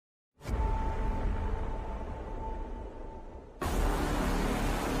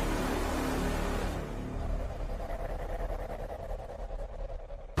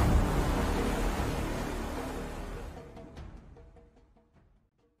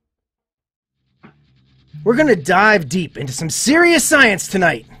We're going to dive deep into some serious science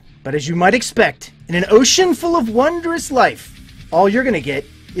tonight. But as you might expect, in an ocean full of wondrous life, all you're going to get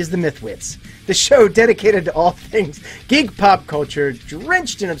is the MythWits, the show dedicated to all things geek pop culture,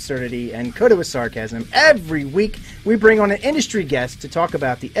 drenched in absurdity and coated with sarcasm. Every week, we bring on an industry guest to talk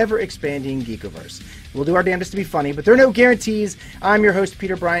about the ever-expanding geekiverse. We'll do our damnedest to be funny, but there are no guarantees. I'm your host,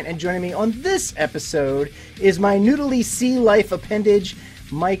 Peter Bryant, and joining me on this episode is my noodly sea life appendage,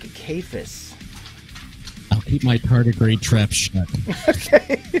 Mike Cafis. I'll keep my tardigrade trap shut.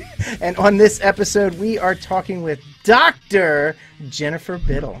 Okay. And on this episode, we are talking with Dr. Jennifer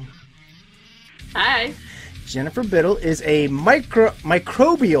Biddle. Hi. Jennifer Biddle is a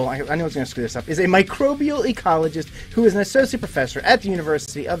microbial, I know I was going to screw this up, is a microbial ecologist who is an associate professor at the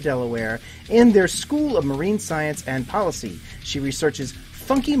University of Delaware in their School of Marine Science and Policy. She researches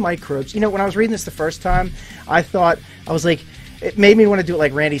funky microbes. You know, when I was reading this the first time, I was like, it made me want to do it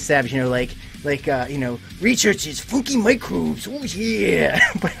like Randy Savage, you know, like researches funky microbes. Oh yeah.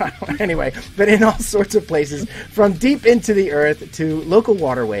 But anyway, but in all sorts of places, from deep into the earth to local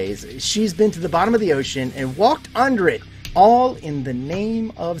waterways, she's been to the bottom of the ocean and walked under it, all in the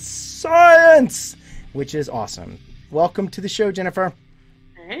name of science, which is awesome. Welcome to the show, Jennifer.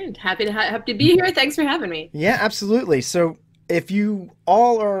 All right, happy to be here. Thanks for having me. Yeah, absolutely. So if you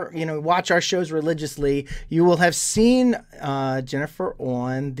all are, watch our shows religiously, you will have seen Jennifer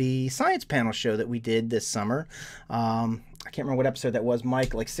on the science panel show that we did this summer. I can't remember what episode that was,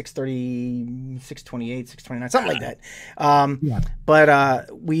 Mike, like 630, 628, 629, something like that. Yeah. But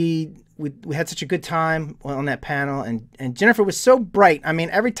we had such a good time on that panel, and Jennifer was so bright. I mean,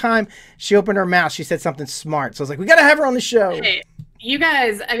 every time she opened her mouth, she said something smart. So I was like, we got to have her on the show. Hey. You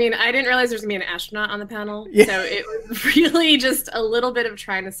guys, I mean, I didn't realize there was going to be an astronaut on the panel. Yeah. So it was really just a little bit of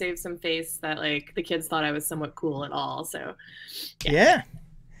trying to save some face that, like, the kids thought I was somewhat cool at all. So, yeah.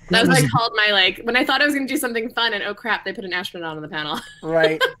 That was what I called my, when I thought I was going to do something fun and, oh, crap, they put an astronaut on the panel.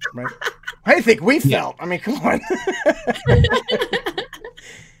 Right. I think we felt. I mean, come on.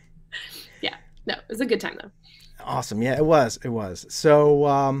 Yeah. No, it was a good time, though. Awesome. Yeah, it was.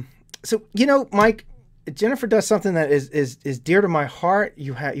 So, Mike, Jennifer does something that is dear to my heart.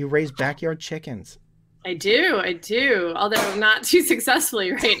 You raise backyard chickens. I do. Although not too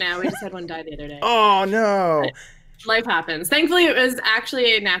successfully right now. We just had one die the other day. Oh no! But life happens. Thankfully, it was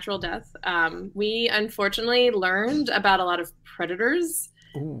actually a natural death. We unfortunately learned about a lot of predators.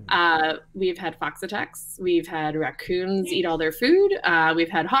 We've had fox attacks. We've had raccoons eat all their food. We've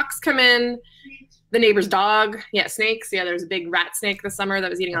had hawks come in. The neighbor's dog, snakes. Yeah, there was a big rat snake this summer that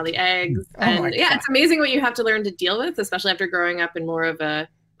was eating all the eggs. And yeah, it's amazing what you have to learn to deal with, especially after growing up in more of a,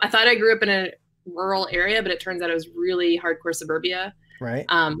 I thought I grew up in a rural area, but it turns out it was really hardcore suburbia. Right.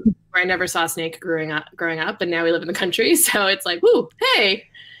 Where I never saw a snake growing up, and now we live in the country. So it's like, whoo, hey,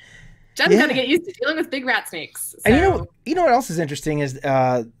 Jen's got to get used to dealing with big rat snakes. So. And you know what else is interesting is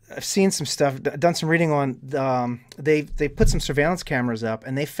I've seen some stuff, done some reading on. They put some surveillance cameras up,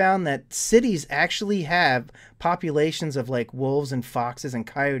 and they found that cities actually have populations of like wolves and foxes and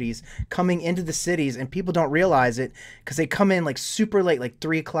coyotes coming into the cities, and people don't realize it because they come in like super late, like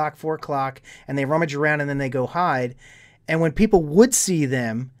 3 o'clock, 4 o'clock, and they rummage around and then they go hide. And when people would see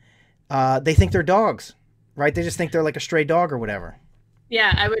them, they think they're dogs, right? They just think they're like a stray dog or whatever.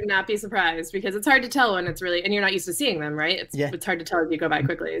 Yeah, I would not be surprised because it's hard to tell when it's really, and you're not used to seeing them, right? It's hard to tell if you go by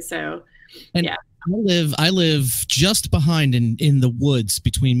quickly. So, yeah. I live just behind in the woods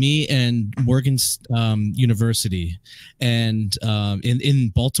between me and Morgan University, and in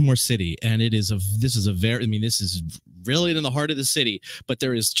Baltimore City, and this is really in the heart of the city, but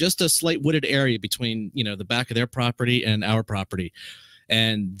there is just a slight wooded area between the back of their property and our property.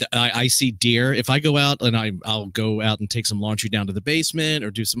 And I see deer. If I go out and I'll go out and take some laundry down to the basement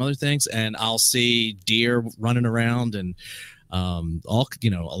or do some other things, and I'll see deer running around and all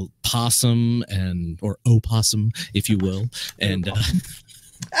a possum or opossum, if you will, and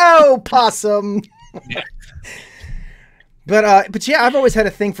opossum. Yeah. But yeah, I've always had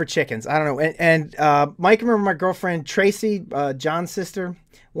a thing for chickens. I don't know. And Mike, remember my girlfriend Tracy, John's sister?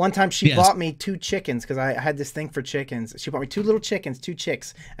 One time she bought me 2 chickens because I had this thing for chickens. She bought me 2 little chickens, 2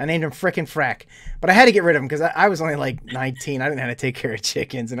 chicks. I named them Frickin' Frack. But I had to get rid of them because I was only like 19. I didn't know how to take care of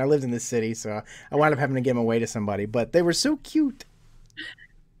chickens, and I lived in the city, so I wound up having to give them away to somebody. But they were so cute.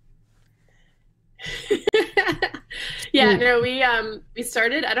 Yeah, no, we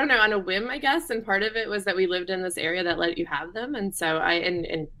started, I don't know, on a whim, I guess, and part of it was that we lived in this area that let you have them, and so I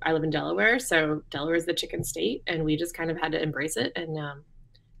live in Delaware, so Delaware is the chicken state, and we just kind of had to embrace it, and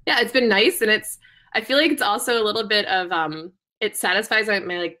yeah, it's been nice, and I feel like it's also a little bit of it satisfies my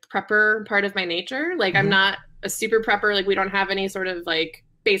like prepper part of my nature. Like I'm not a super prepper, like we don't have any sort of like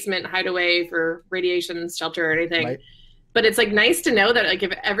basement hideaway for radiation shelter or anything. Right. But it's like nice to know that like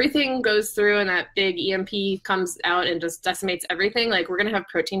if everything goes through and that big EMP comes out and just decimates everything, like we're gonna have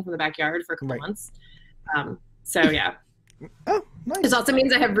protein from the backyard for a couple months. So yeah. Oh, nice. This also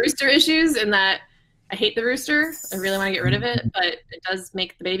means I have rooster issues in that I hate the rooster. I really want to get rid of it, but it does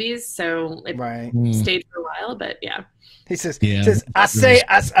make the babies, so it stayed for a while. But yeah. He says, I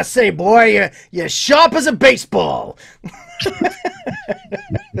say, boy, you're sharp as a baseball.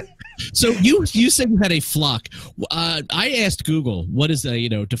 So you said you had a flock. I asked Google, what is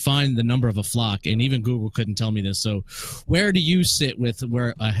define the number of a flock, and even Google couldn't tell me this. So where do you sit with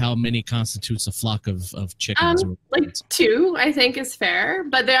how many constitutes a flock of chickens? Like 2, I think, is fair.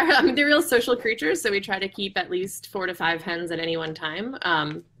 But they're real social creatures, so we try to keep at least 4 to 5 hens at any one time.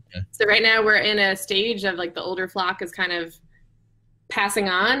 So right now we're in a stage of like the older flock is kind of passing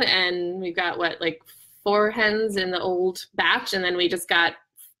on, and we've got 4 hens in the old batch, and then we just got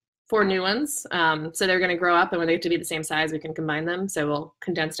 4 new ones. So they're going to grow up, and when they get to be the same size, we can combine them. So we'll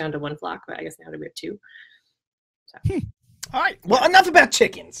condense down to 1 flock, but I guess now we have 2. So. All right. Well, enough about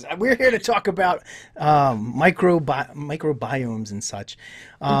chickens. We're here to talk about microbiomes and such.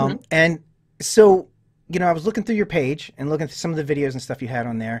 And so, I was looking through your page and looking through some of the videos and stuff you had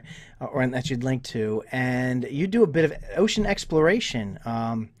on there, or that you'd linked to, and you do a bit of ocean exploration.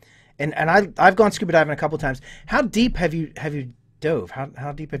 And I've gone scuba diving a couple of times. How deep have you dove?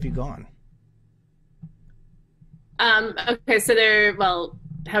 How deep have you gone? Okay, so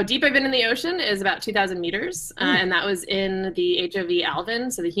how deep I've been in the ocean is about 2,000 meters, and that was in the HOV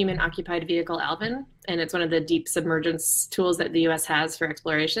Alvin, so the Human Occupied Vehicle Alvin, and it's one of the deep submergence tools that the U.S. has for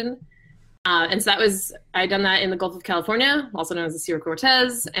exploration. And so I'd done that in the Gulf of California, also known as the Sierra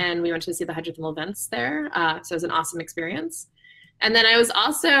Cortez, and we went to see the hydrothermal vents there, so it was an awesome experience. And then I was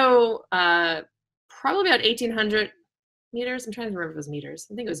also probably about 1,800 meters. I'm trying to remember if it was meters.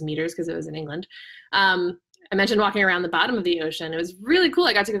 I think it was meters because it was in England. I mentioned walking around the bottom of the ocean. It was really cool.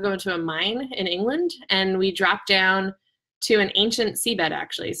 I got to go into a mine in England, and we dropped down to an ancient seabed,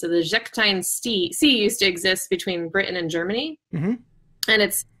 actually. So the Jechtine Sea used to exist between Britain and Germany. And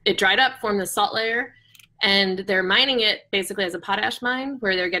it dried up, formed the salt layer, and they're mining it basically as a potash mine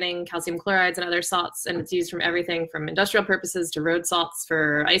where they're getting calcium chlorides and other salts, and it's used from everything from industrial purposes to road salts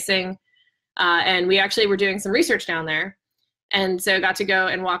for icing. And we actually were doing some research down there. And so got to go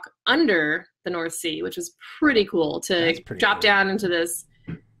and walk under the North Sea, which was pretty cool to drop down into this,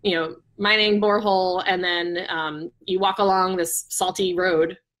 mining borehole. And then you walk along this salty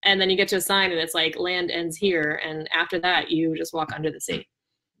road, and then you get to a sign and it's like land ends here. And after that, you just walk under the sea.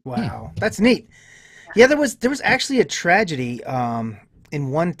 Wow. That's neat. Yeah, there was actually a tragedy in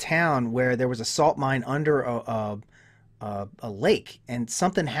one town where there was a salt mine under a lake, and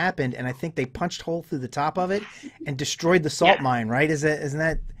something happened, and I think they punched a hole through the top of it and destroyed the salt mine, right? Isn't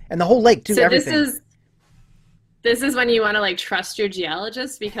that and the whole lake too? So everything. This is when you want to trust your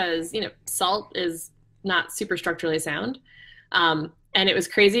geologist, because salt is not super structurally sound, and it was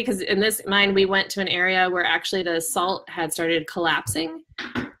crazy because in this mine we went to an area where actually the salt had started collapsing,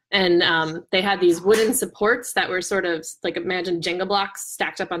 and they had these wooden supports that were sort of like, imagine Jenga blocks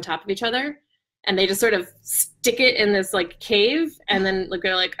stacked up on top of each other. And they just sort of stick it in this cave, and then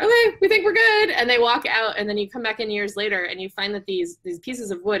they're like, okay, we think we're good. And they walk out, and then you come back in years later and you find that these pieces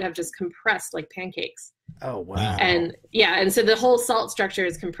of wood have just compressed like pancakes. Oh, wow. And and so the whole salt structure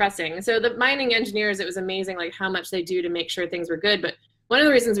is compressing. So the mining engineers, it was amazing how much they do to make sure things were good. But one of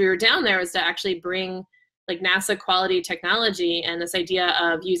the reasons we were down there was to actually bring NASA quality technology and this idea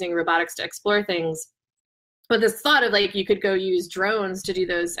of using robotics to explore things. But this thought of you could go use drones to do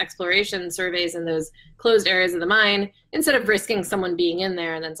those exploration surveys in those closed areas of the mine instead of risking someone being in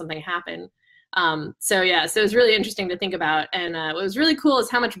there and then something happen. So it was really interesting to think about. And what was really cool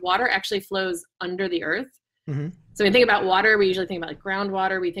is how much water actually flows under the earth. So when we think about water, we usually think about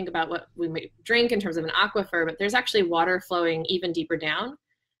groundwater. We think about what we might drink in terms of an aquifer, but there's actually water flowing even deeper down.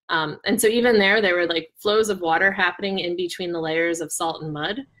 And so even there were flows of water happening in between the layers of salt and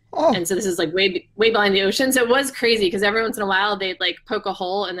mud. Oh. And so this is way behind the ocean. So it was crazy because every once in a while they'd poke a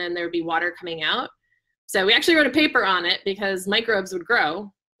hole and then there'd be water coming out. So we actually wrote a paper on it because microbes would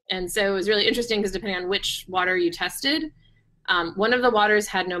grow. And so it was really interesting because depending on which water you tested, one of the waters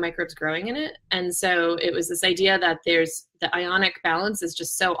had no microbes growing in it. And so it was this idea that the ionic balance is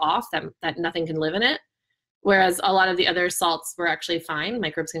just so off that nothing can live in it. Whereas a lot of the other salts were actually fine.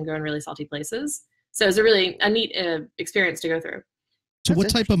 Microbes can grow in really salty places. So it was a neat experience to go through. So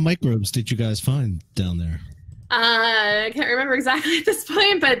what type of microbes did you guys find down there? I can't remember exactly at this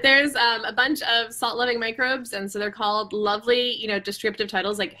point, but there's a bunch of salt-loving microbes, and so they're called lovely, descriptive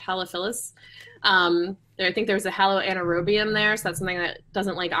titles like halophilus. I think there's a haloanaerobium there, so that's something that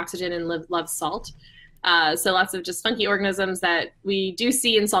doesn't like oxygen and loves salt. So lots of just funky organisms that we do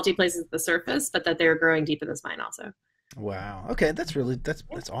see in salty places at the surface, but that they're growing deep in this mine also. Wow. Okay, that's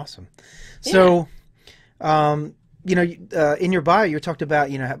awesome. So, in your bio, you talked about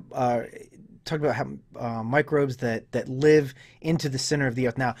how microbes that live into the center of the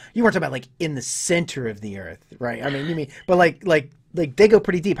earth. Now, you weren't talking about like in the center of the earth, right? I mean, you mean, but like they go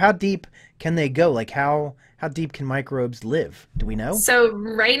pretty deep. How deep can they go? Like how deep can microbes live? Do we know? So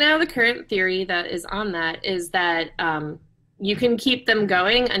right now, the current theory that is on that is that you can keep them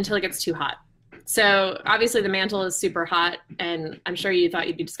going until it gets too hot. So obviously the mantle is super hot, and I'm sure you thought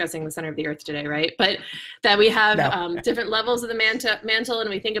you'd be discussing the center of the earth today, right? But that we have different levels of the mantle, and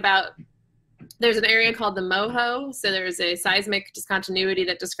we think about there's an area called the MOHO. So there's a seismic discontinuity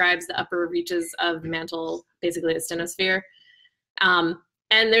that describes the upper reaches of the mantle, basically the stenosphere. And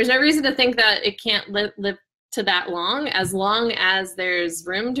there's no reason to think that it can't live to that long as there's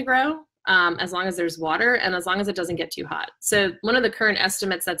room to grow, as long as there's water, and as long as it doesn't get too hot. So one of the current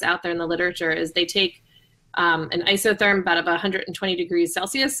estimates that's out there in the literature is they take an isotherm about 120 degrees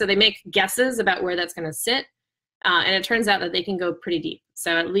Celsius. So they make guesses about where that's going to sit. And it turns out that they can go pretty deep.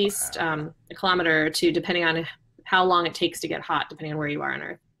 So at least a kilometer or two, depending on how long it takes to get hot, depending on where you are on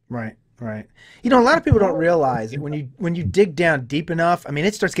Earth. Right, right. A lot of people don't realize that when you dig down deep enough, I mean,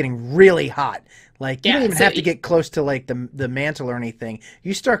 it starts getting really hot. Like you don't even have to get close to like the mantle or anything.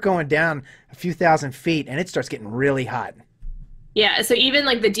 You start going down a few thousand feet, and it starts getting really hot. Yeah, so even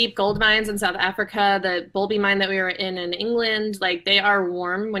like the deep gold mines in South Africa, the Bulby mine that we were in England, like they are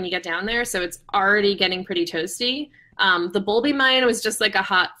warm when you get down there, so it's already getting pretty toasty. The Bulby mine was just like a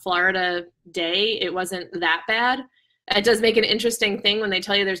hot Florida day. It wasn't that bad. It does make an interesting thing when they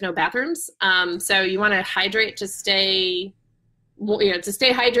tell you there's no bathrooms. So you want to hydrate to stay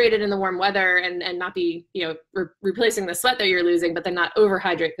hydrated in the warm weather and not be, replacing the sweat that you're losing, but then not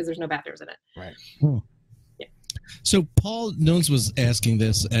overhydrate because there's no bathrooms in it. Right. Hmm. So Paul Nones was asking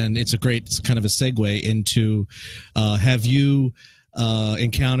this, and it's kind of a segue into, have you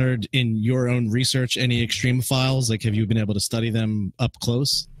encountered in your own research any extremophiles? Like, have you been able to study them up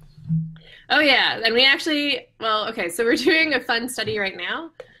close? Oh, yeah. And we actually, so we're doing a fun study right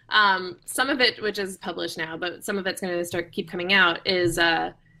now. Some of it, which is published now, but some of it's going to keep coming out, is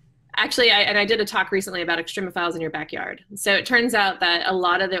I did a talk recently about extremophiles in your backyard. So it turns out that a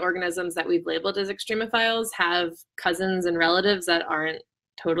lot of the organisms that we've labeled as extremophiles have cousins and relatives that aren't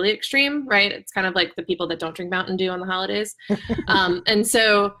totally extreme, right? It's kind of like the people that don't drink Mountain Dew on the holidays. And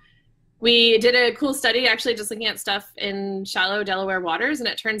so we did a cool study actually just looking at stuff in shallow Delaware waters, and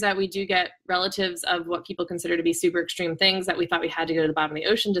it turns out we do get relatives of what people consider to be super extreme things that we thought we had to go to the bottom of the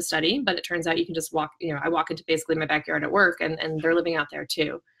ocean to study, but it turns out you can just walk, I walk into basically my backyard at work, and they're living out there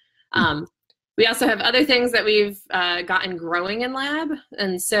too. We also have other things that we've gotten growing in lab,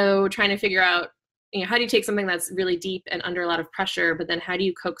 and so trying to figure out, how do you take something that's really deep and under a lot of pressure, but then how do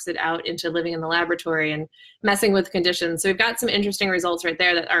you coax it out into living in the laboratory and messing with conditions? So we've got some interesting results right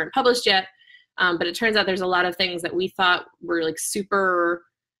there that aren't published yet, but it turns out there's a lot of things that we thought were super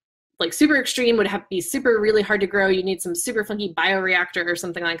extreme, would have to be super really hard to grow. You need some super funky bioreactor or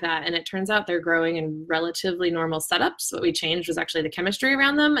something like that. And it turns out they're growing in relatively normal setups. What we changed was actually the chemistry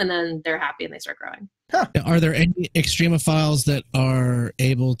around them, and then they're happy and they start growing. Huh. Are there any extremophiles that are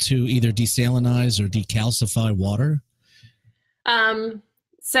able to either desalinize or decalcify water?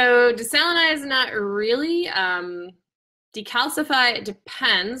 So desalinize, not really. Decalcify, it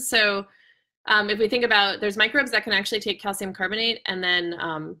depends. So if we think about, there's microbes that can actually take calcium carbonate and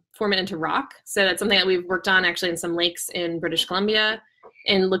then form it into rock. So that's something that we've worked on actually in some lakes in British Columbia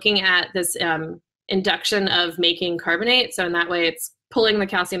in looking at this induction of making carbonate. So in that way, it's pulling the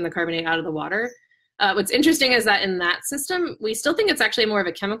calcium, the carbonate out of the water. What's interesting is that in that system, we still think it's actually more of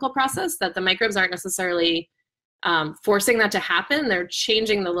a chemical process, that the microbes aren't necessarily forcing that to happen. They're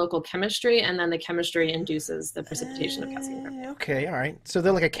changing the local chemistry, and then the chemistry induces the precipitation of calcium carbonate. Okay, all right. So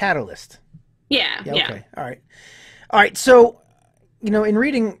they're like a catalyst. Yeah. Okay. All right. So, in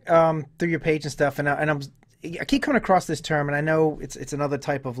reading through your page and stuff, I keep coming across this term, and I know it's another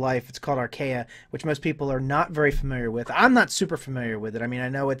type of life. It's called archaea, which most people are not very familiar with. I'm not super familiar with it. I mean, I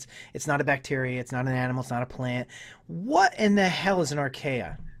know it's not a bacteria, it's not an animal, it's not a plant. What in the hell is an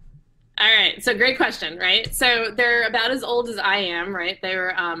archaea? All right. So great question, right? So they're about as old as I am, right? They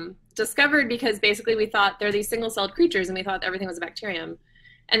were discovered because basically we thought they're these single-celled creatures, and we thought everything was a bacterium.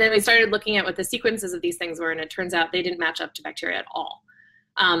 And then we started looking at what the sequences of these things were, and it turns out they didn't match up to bacteria at all.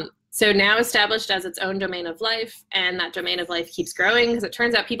 So now established as its own domain of life, and that domain of life keeps growing because it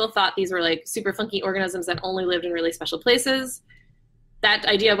turns out people thought these were like super funky organisms that only lived in really special places. That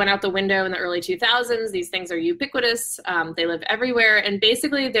idea went out the window in the early 2000s. These things are ubiquitous. They live everywhere, and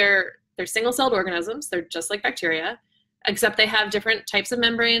basically they're single-celled organisms. They're just like bacteria, except they have different types of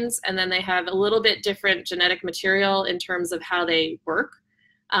membranes, and then they have a little bit different genetic material in terms of how they work.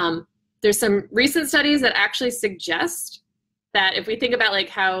 There's some recent studies that actually suggest that if we think about like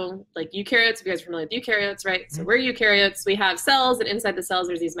how like eukaryotes, if you guys are familiar with eukaryotes, right? So we're eukaryotes, we have cells, and inside the cells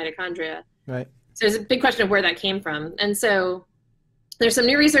there's these mitochondria. Right. So there's a big question of where that came from. And so there's some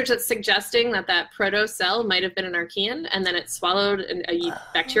new research that's suggesting that that proto cell might have been an archaean, and then it swallowed a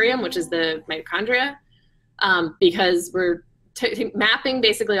bacterium, which is the mitochondria, because we're mapping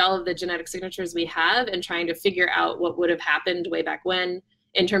basically all of the genetic signatures we have and trying to figure out what would have happened way back when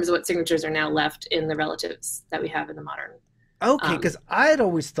in terms of what signatures are now left in the relatives that we have in the modern. Okay, because I had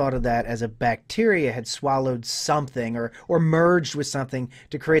always thought of that as a bacteria had swallowed something or merged with something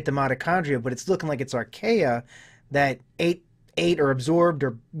to create the mitochondria, but it's looking like it's archaea that ate or absorbed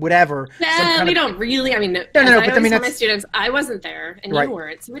or whatever. Yeah, we don't really. I mean, no. But I mean, my students, I wasn't there, and you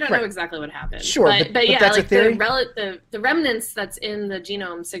weren't, so we don't know exactly what happened. Sure, but yeah, that's like a theory. The remnants that's in the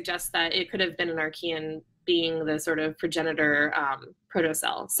genome suggest that it could have been an archaean, being the sort of progenitor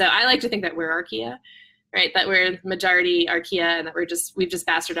protocell. So I like to think that we're archaea. Right, that we're majority archaea, and that we've just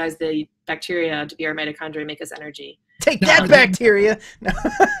bastardized the bacteria to be our mitochondria and make us energy. Take that, bacteria!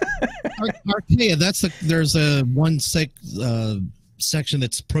 Archaea. There's a one section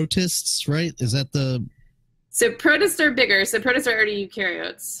that's protists, right? Is that the? So protists are bigger. So protists are already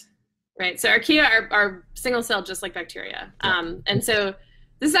eukaryotes, right? So archaea are single celled, just like bacteria. And so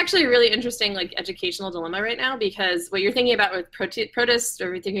this is actually a really interesting like educational dilemma right now, because what you're thinking about with protists,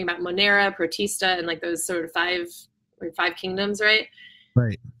 or you're thinking about Monera, Protista, and like those sort of five kingdoms, right?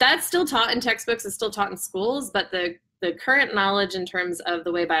 Right. That's still taught in textbooks, it's still taught in schools, but the current knowledge in terms of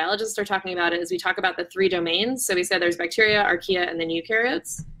the way biologists are talking about it is we talk about the three domains. So we said there's bacteria, archaea, and then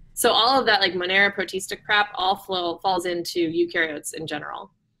eukaryotes. So all of that like Monera, Protista crap all falls into eukaryotes in general.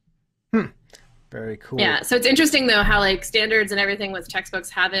 Very cool. Yeah, so it's interesting though how like standards and everything with textbooks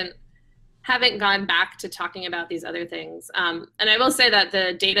haven't gone back to talking about these other things. And I will say that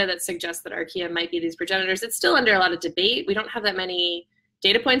the data that suggests that archaea might be these progenitors, it's still under a lot of debate. We don't have that many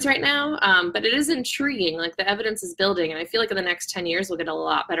data points right now, but it is intriguing. Like the evidence is building, and I feel like in the next 10 years we'll get a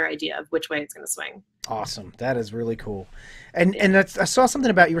lot better idea of which way it's going to swing. Awesome. That is really cool. And I saw something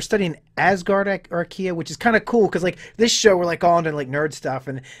about you were studying Asgard archaea, which is kind of cool because like this show we're like all into like nerd stuff,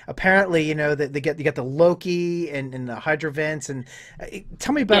 and apparently you know that you get the Loki and the hydrovents, and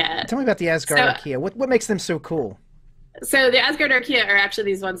tell me about the Asgard archaea. What makes them so cool? So the Asgard archaea are actually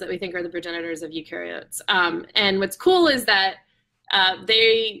these ones that we think are the progenitors of eukaryotes. And what's cool is that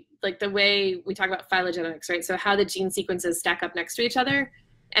they, like the way we talk about phylogenetics, right? So how the gene sequences stack up next to each other.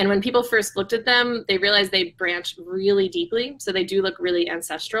 And when people first looked at them, they realized they branch really deeply. So they do look really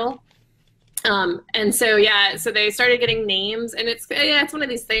ancestral. And so, yeah, so they started getting names, and it's one of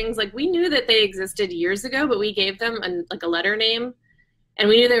these things, like we knew that they existed years ago, but we gave them a letter name, and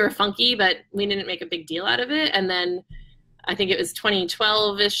we knew they were funky, but we didn't make a big deal out of it. And then I think it was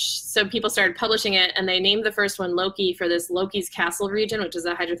 2012-ish, so people started publishing it, and they named the first one Loki for this Loki's Castle region, which is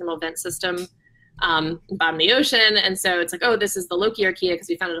a hydrothermal vent system bottom of the ocean. And so it's like, oh, this is the Loki archaea because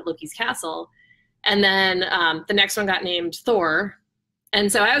we found it at Loki's castle. And then the next one got named Thor.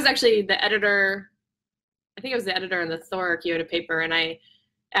 And so I was actually the editor, I think I was the editor on the Thor Archaeota paper, and I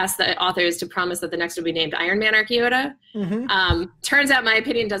asked the authors to promise that the next would be named Iron Man Archaeota. Mm-hmm. Turns out my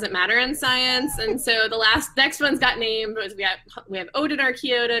opinion doesn't matter in science, and so the next one's got named. We have Odin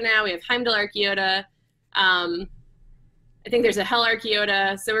Archaeota now. We have Heimdall Archaeota. I think there's a Hel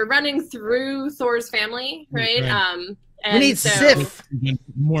Archaeota. So we're running through Thor's family, right? And we need Sif.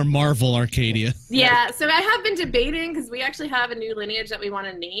 More Marvel Arcadia. Yeah, so I have been debating, because we actually have a new lineage that we want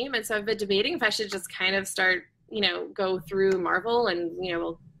to name, and so I've been debating if I should just kind of start, go through Marvel and,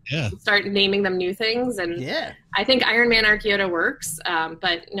 we'll start naming them new things. And I think Iron Man Archaeota works,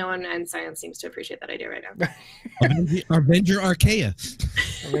 but no one in science seems to appreciate that idea right now. Avenger Archaea.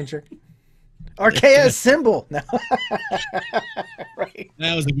 Avenger. Archaea symbol. No. Right.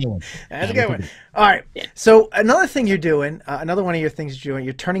 That was a good one. That's a good one. All right. Yeah. So another thing you're doing, another one of your things you're doing,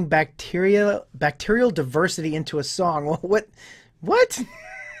 you're turning bacterial diversity into a song. Well, what?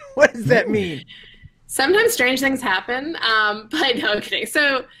 What does that mean? Sometimes strange things happen, but no kidding.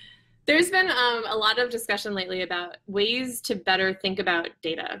 So there's been a lot of discussion lately about ways to better think about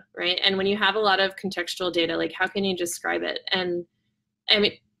data, right? And when you have a lot of contextual data, like how can you describe it? And I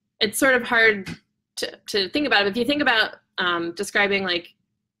mean, it's sort of hard to think about it. If you think about describing like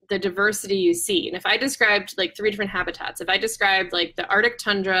the diversity you see. And if I described like 3 different habitats, if I described like the Arctic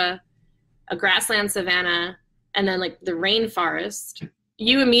tundra, a grassland savanna, and then like the rainforest,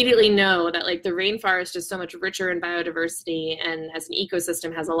 you immediately know that like the rainforest is so much richer in biodiversity and as an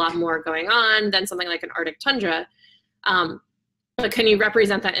ecosystem has a lot more going on than something like an Arctic tundra. But can you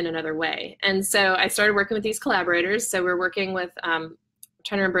represent that in another way? And so I started working with these collaborators. So we're working with, I'm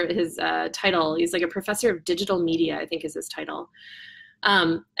trying to remember his title. He's like a professor of digital media, I think is his title.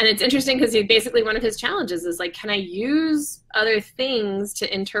 And it's interesting because basically one of his challenges is like, can I use other things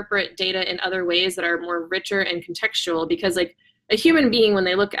to interpret data in other ways that are more richer and contextual? Because like a human being, when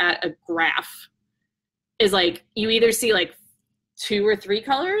they look at a graph, is like, you either see like 2 or 3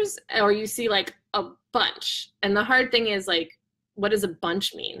 colors, or you see like a bunch. And the hard thing is like, what does a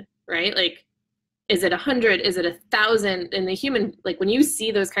bunch mean, right? Like, is it 100? Is it 1,000? In the human, like when you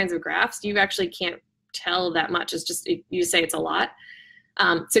see those kinds of graphs, you actually can't tell that much. It's just, you say it's a lot.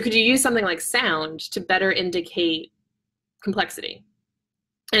 So could you use something like sound to better indicate complexity?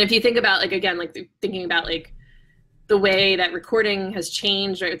 And if you think about like, again, like thinking about like the way that recording has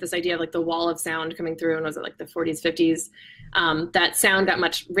changed, right, with this idea of like the wall of sound coming through, and was it like the 40s, 50s, that sound got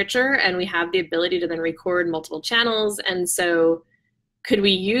much richer, and we have the ability to then record multiple channels. And so could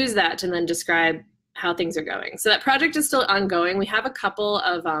we use that to then describe how things are going? So that project is still ongoing. We have a couple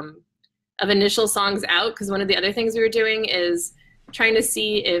of initial songs out, because one of the other things we were doing is trying to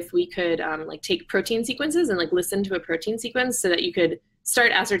see if we could like take protein sequences and like listen to a protein sequence so that you could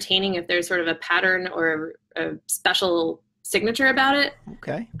start ascertaining if there's sort of a pattern or a special signature about it.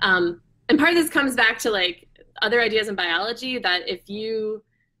 Okay. And part of this comes back to like other ideas in biology, that if you,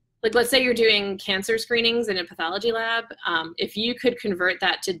 like, let's say you're doing cancer screenings in a pathology lab, if you could convert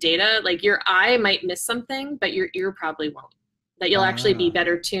that to data, like your eye might miss something, but your ear probably won't. That you'll actually be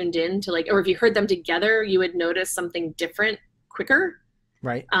better tuned in to like, or if you heard them together, you would notice something different quicker.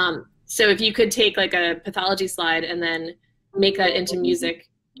 Right. So if you could take like a pathology slide and then make that into music,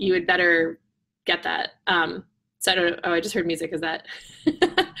 you would better get that. So I don't know. Oh, I just heard music. Is that?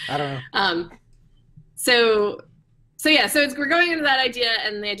 I don't know. So yeah, so we're going into that idea,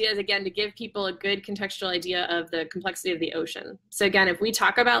 and the idea is, again, to give people a good contextual idea of the complexity of the ocean. So again, if we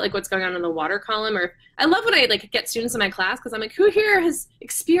talk about like what's going on in the water column, or I love when I like get students in my class, because I'm like, who here has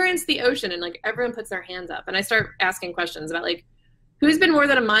experienced the ocean? And like everyone puts their hands up, and I start asking questions about like, who's been more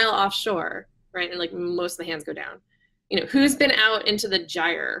than a mile offshore, right? And like most of the hands go down. You know, who's been out into the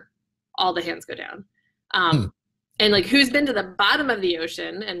gyre? All the hands go down. And like, who's been to the bottom of the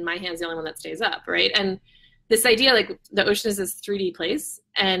ocean? And my hand's the only one that stays up, right? And this idea, like the ocean is this 3D place,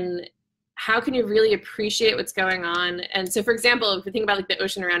 and how can you really appreciate what's going on? And so, for example, if we think about like the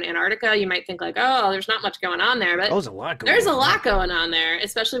ocean around Antarctica, you might think like, oh, there's not much going on there, but there's a lot going on there,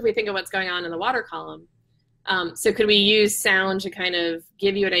 especially if we think of what's going on in the water column. So could we use sound to kind of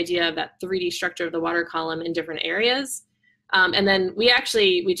give you an idea of that 3D structure of the water column in different areas? And then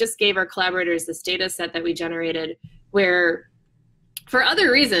we just gave our collaborators this data set that we generated where, for other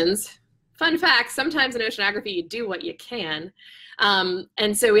reasons, fun fact, sometimes in oceanography, you do what you can.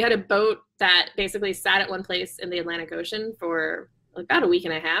 And so we had a boat that basically sat at one place in the Atlantic Ocean for about a week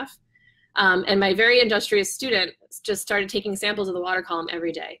and a half. And my very industrious student just started taking samples of the water column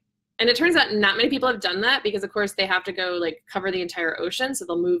every day. And it turns out not many people have done that, because of course they have to go like cover the entire ocean, so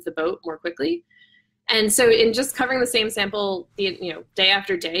they'll move the boat more quickly. And so in just covering the same sample, day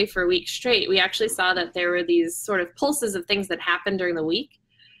after day for a week straight, we actually saw that there were these sort of pulses of things that happened during the week.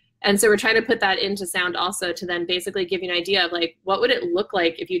 And so we're trying to put that into sound also, to then basically give you an idea of like, what would it look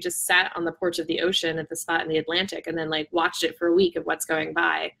like if you just sat on the porch of the ocean at the spot in the Atlantic and then like watched it for a week of what's going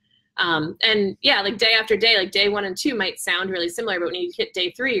by. And yeah, like day after day, like day 1 and 2 might sound really similar, but when you hit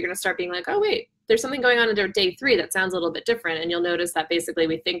day 3, you're going to start being like, oh wait, there's something going on in day 3 that sounds a little bit different. And you'll notice that basically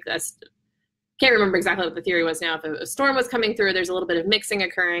we think that's, can't remember exactly what the theory was now. If a storm was coming through, there's a little bit of mixing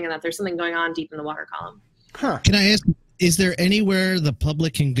occurring, and that there's something going on deep in the water column. Huh. Can I ask, is there anywhere the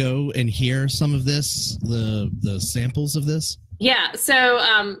public can go and hear some of this, the samples of this? Yeah, so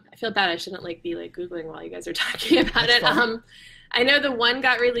I feel bad. I shouldn't be Googling while you guys are talking about it. I know the one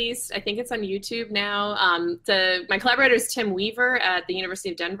got released. I think it's on YouTube now. My collaborator is Tim Weaver at the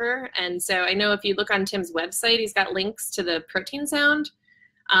University of Denver. And so I know if you look on Tim's website, he's got links to the protein sound.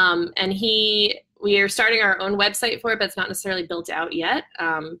 And we are starting our own website for it, but it's not necessarily built out yet.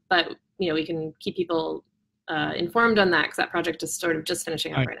 But we can keep people informed on that, because that project is sort of just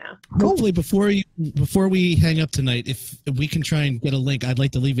finishing up right now. Hopefully, before we hang up tonight, if we can try and get a link, I'd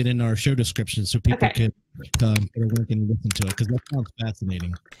like to leave it in our show description so people can get a link and listen to it, because that sounds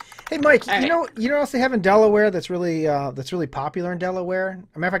fascinating. Hey, Mike, you know what else they have in Delaware that's really popular in Delaware?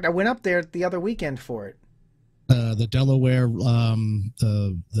 As a matter of fact, I went up there the other weekend for it. The Delaware,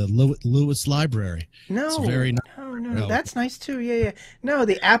 the Lewis Library. No, it's very no, that's nice too. Yeah. No,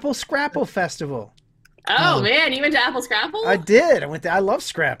 the Apple Scrapple Festival. Oh man, you went to Apple Scrapple? I did. I love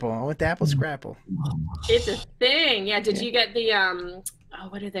Scrapple. I went to Apple Scrapple. It's a thing. Yeah. Did you get the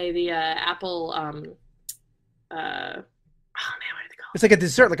what are they? The Apple oh man, what are they called? It's like a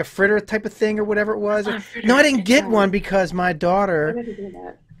dessert, like a fritter type of thing or whatever it was. No, I didn't get one because my daughter.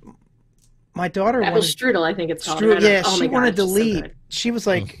 Apple strudel, I think it's called. Yeah, she wanted to leave. So she was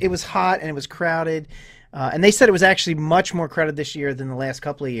like, it was hot and it was crowded, and they said it was actually much more crowded this year than the last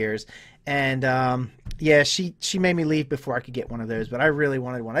couple of years. And yeah, she made me leave before I could get one of those. But I really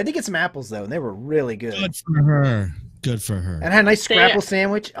wanted one. I did get some apples though, and they were really good. Good for her. Good for her. And I had a nice Scrapple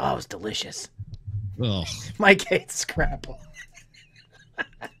sandwich. Oh, it was delicious. Oh, Mike hates Scrapple.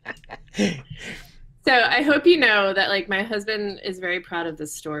 So I hope you know that like my husband is very proud of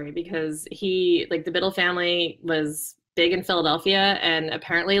this story because he like the Biddle family was big in Philadelphia, and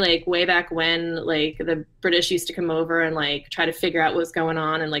apparently like way back when like the British used to come over and like try to figure out what's going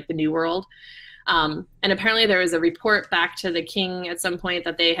on in like the New World. And apparently there was a report back to the king at some point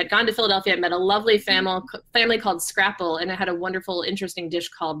that they had gone to Philadelphia and met a lovely family called Scrapple, and it had a wonderful, interesting dish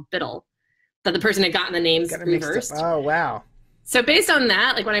called Biddle that the person had gotten the names reversed. Oh, wow. So based on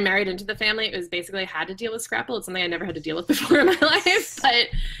that, like when I married into the family, it was basically I had to deal with Scrapple. It's something I never had to deal with before in my life, but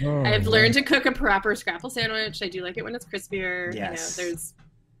I've learned to cook a proper Scrapple sandwich. I do like it when it's crispier. Yes. You know,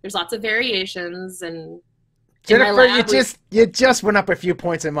 there's lots of variations, and Jennifer, you just went up a few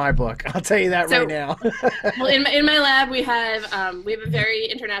points in my book. I'll tell you that right now. Well, in my lab we have a very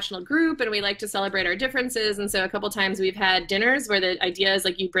international group, and we like to celebrate our differences. And so a couple times we've had dinners where the idea is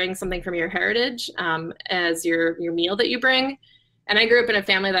like you bring something from your heritage as your meal that you bring. And I grew up in a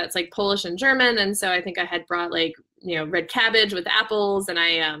family that's like Polish and German, and so I think I had brought like red cabbage with apples, and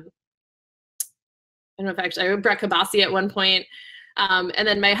I don't know if I brought kibasi at one point. And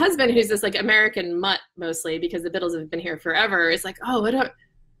then my husband, who's this like American mutt mostly because the Biddles have been here forever, is like, oh,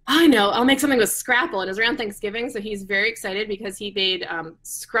 I know, I'll make something with Scrapple. And it was around Thanksgiving, so he's very excited because he made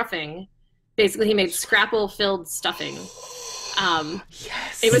scruffing. Basically, he made Scrapple-filled stuffing.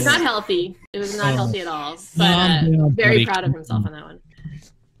 Yes. It was not healthy. It was not healthy at all. But very proud of himself on that one.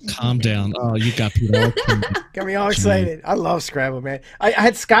 Calm down. Oh, you got people. Got me all excited. I love Scrapple, man. I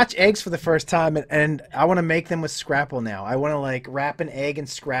had Scotch eggs for the first time, and I want to make them with Scrapple now. I want to like wrap an egg in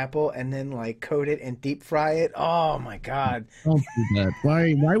Scrapple and then like coat it and deep fry it. Oh my God! Don't do that.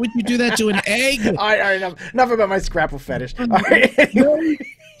 Why would you do that to an egg? All right, enough about my Scrapple fetish. All right. Anyway.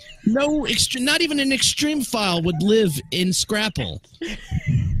 No, not even an extreme file would live in Scrapple.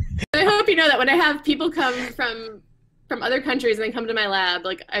 I hope you know that when I have people come from other countries and they come to my lab,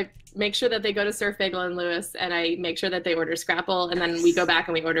 like I make sure that they go to Surf Bagel in Lewis, and I make sure that they order Scrapple, and then we go back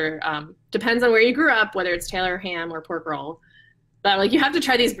and we order, depends on where you grew up, whether it's Taylor ham or pork roll. But like you have to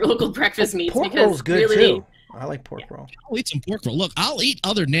try these local breakfast meats pork because roll's good really, too. I like pork roll. I'll eat some pork roll. Look, I'll eat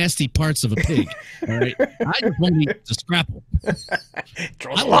other nasty parts of a pig. All right, I just want to eat the Scrapple.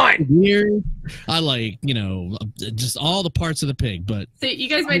 Draw the line. I like just all the parts of the pig. But so you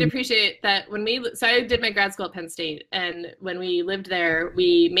guys might appreciate that so I did my grad school at Penn State, and when we lived there,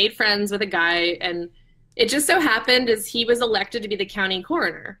 we made friends with a guy, and it just so happened as he was elected to be the county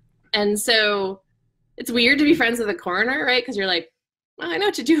coroner, and so it's weird to be friends with a coroner, right? Because you're like, well, I know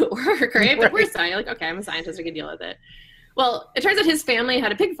what to do at work, right? But we're scientists. Like, okay, I'm a scientist, I can deal with it. Well, it turns out his family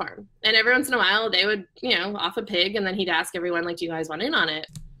had a pig farm, and every once in a while they would, off a pig, and then he'd ask everyone, like, do you guys want in on it?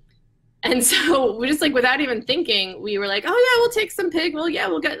 And so we just like, without even thinking, we were like, oh yeah, we'll take some pig. Well, yeah,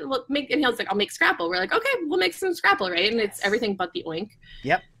 we'll make, and he was like, I'll make Scrapple. We're like, okay, we'll make some Scrapple, right? And it's everything but the oink.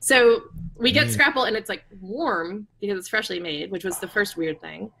 Yep. So we get Scrapple, and it's like warm because it's freshly made, which was the first weird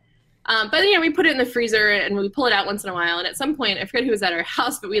thing. But we put it in the freezer and we pull it out once in a while. And at some point, I forget who was at our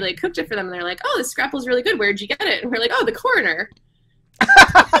house, but we like cooked it for them. And they're like, "Oh, this Scrapple's really good. Where'd you get it?" And we're like, "Oh, the coroner."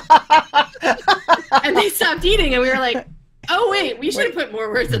 And they stopped eating, and we were like, "Oh, wait, we should have put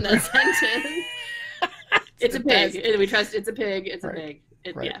more words in that sentence." It's a pig. We trust it's a pig. It's a pig.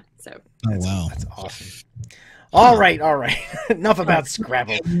 Yeah. So. Oh wow, that's awesome. All right. Enough about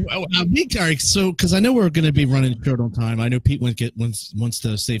Scrabble. So, because I know we're going to be running short on time. I know Pete wants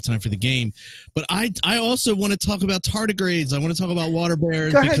to save time for the game, but I also want to talk about tardigrades. I want to talk about water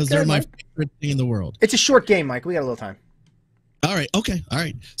bears because they're my favorite thing in the world. It's a short game, Mike. We got a little time. All right. Okay. All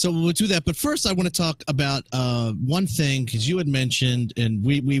right. So we'll do that. But first, I want to talk about one thing, because you had mentioned, and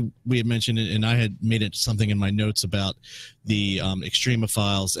we had mentioned it, and I had made it something in my notes about the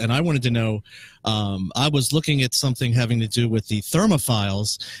extremophiles. And I wanted to know, I was looking at something having to do with the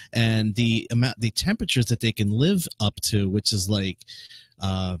thermophiles and the temperatures that they can live up to, which is like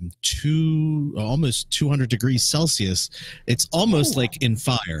almost 200 degrees Celsius. It's almost like in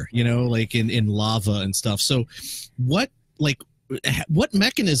fire, you know, like in lava and stuff. So what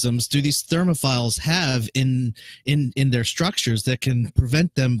mechanisms do these thermophiles have in their structures that can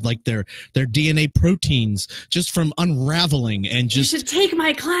prevent them, like their DNA proteins, just from unraveling and just— You should take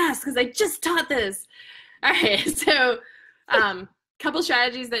my class because I just taught this. All right, so couple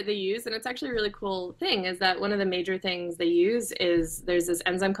strategies that they use, and it's actually a really cool thing, is that one of the major things they use is there's this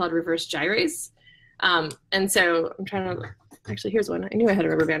enzyme called reverse gyrase. And so I'm trying to, actually, here's one. I knew I had a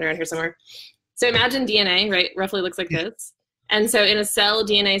rubber band around here somewhere. So imagine DNA, right? Roughly looks like this. And so in a cell,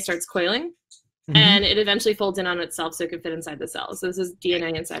 DNA starts coiling, and it eventually folds in on itself so it can fit inside the cell. So this is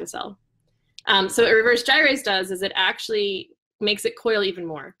DNA inside a cell. So what reverse gyrase does is it actually makes it coil even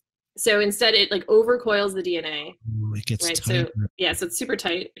more. So instead, it like overcoils the DNA. Ooh, it gets right. tighter. So yeah, so it's super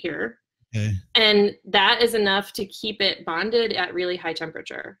tight here, okay. And that is enough to keep it bonded at really high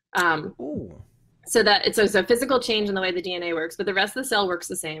temperature. So that it's a physical change in the way the DNA works, but the rest of the cell works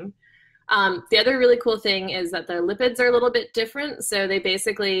the same. The other really cool thing is that the lipids are a little bit different. So they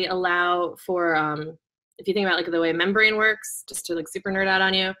basically allow for, if you think about like the way membrane works, just to like super nerd out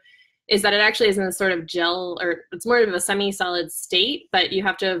on you, is that it actually is in a sort of gel, or it's more of a semi-solid state, but you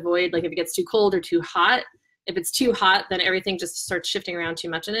have to avoid, like if it gets too cold or too hot. If it's too hot, then everything just starts shifting around too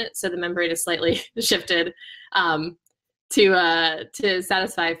much in it. So the membrane is slightly shifted to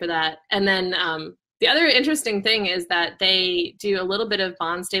satisfy for that. And then the other interesting thing is that they do a little bit of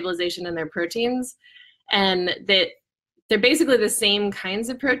bond stabilization in their proteins, and that they're basically the same kinds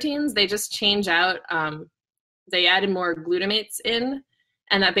of proteins. They just change out, they added more glutamates in,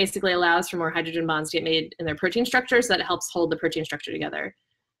 and that basically allows for more hydrogen bonds to get made in their protein structure, so that it helps hold the protein structure together.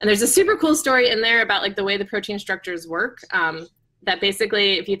 And there's a super cool story in there about like the way the protein structures work, that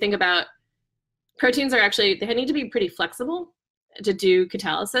basically, if you think about, proteins are actually, they need to be pretty flexible to do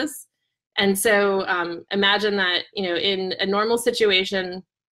catalysis. And so imagine that, you know, in a normal situation,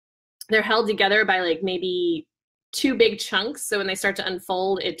 they're held together by like maybe two big chunks. So when they start to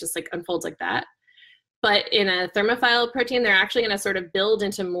unfold, it just like unfolds like that. But in a thermophile protein, they're actually going to sort of build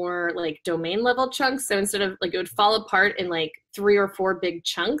into more like domain level chunks. So instead of like, it would fall apart in like 3 or 4 big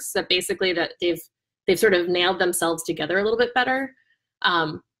chunks that basically that they've sort of nailed themselves together a little bit better.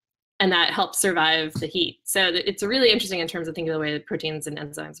 And that helps survive the heat. So it's really interesting in terms of thinking of the way that proteins and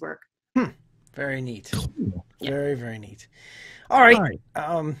enzymes work. Very neat. Cool. Very, very neat. All right.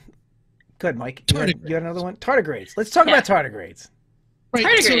 Good, Mike. You had another one? Tardigrades. Let's talk about tardigrades. Right.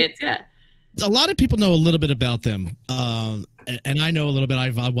 Tardigrades, yeah. A lot of people know a little bit about them, and I know a little bit.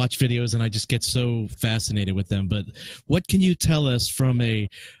 I watch videos, and I just get so fascinated with them. But what can you tell us from I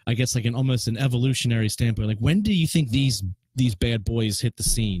guess, like almost an evolutionary standpoint? Like, when do you think these bad boys hit the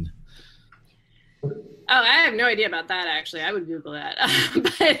scene? Oh, I have no idea about that, actually. I would Google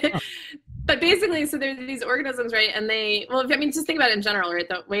that. But basically, so there's these organisms, right? And just think about it in general, right?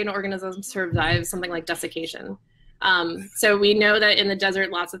 The way an organism survives something like desiccation. So we know that in the desert,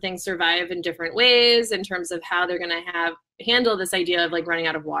 lots of things survive in different ways in terms of how they're going to handle this idea of like running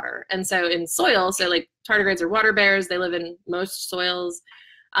out of water. And so in soil, so like tardigrades are water bears, they live in most soils.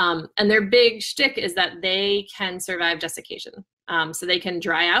 And their big shtick is that they can survive desiccation. So they can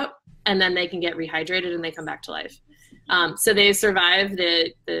dry out and then they can get rehydrated and they come back to life. So they survive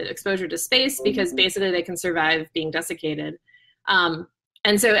the exposure to space because basically they can survive being desiccated.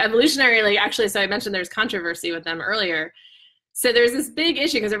 And so evolutionarily, actually, so I mentioned there's controversy with them earlier. So there's this big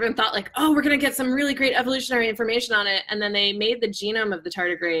issue because everyone thought like, oh, we're going to get some really great evolutionary information on it. And then they made the genome of the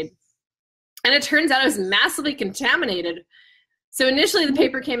tardigrade. And it turns out it was massively contaminated. So initially the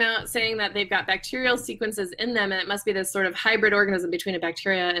paper came out saying that they've got bacterial sequences in them and it must be this sort of hybrid organism between a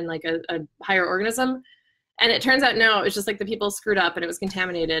bacteria and like a higher organism. And it turns out, no, it was just like the people screwed up and it was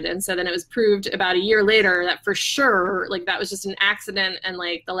contaminated. And so then it was proved about a year later that for sure, like that was just an accident. And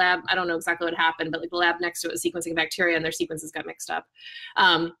like the lab, I don't know exactly what happened, but like the lab next to it was sequencing bacteria and their sequences got mixed up.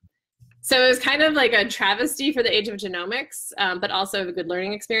 So it was kind of like a travesty for the age of genomics, but also a good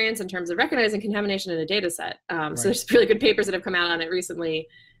learning experience in terms of recognizing contamination in a data set. Right. So there's really good papers that have come out on it recently,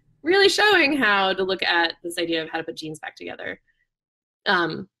 really showing how to look at this idea of how to put genes back together.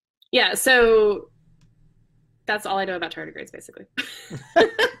 Yeah, so that's all I know about tardigrades, basically.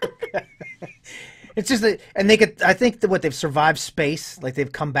 It's just that, and they could, I think that what they've survived space, like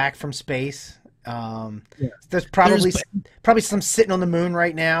they've come back from space. There's probably some sitting on the moon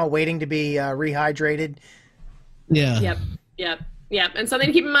right now waiting to be rehydrated. Yeah. Yep. And something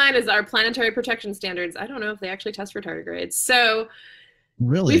to keep in mind is our planetary protection standards. I don't know if they actually test for tardigrades. So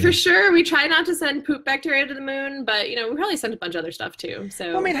Really? We try not to send poop bacteria to the moon, but we probably send a bunch of other stuff too.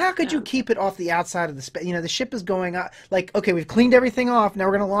 So I mean, how could you keep it off the outside of the space? The ship is going up. Like, okay, we've cleaned everything off. Now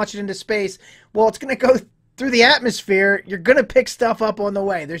we're going to launch it into space. Well, it's going to go through the atmosphere. You're going to pick stuff up on the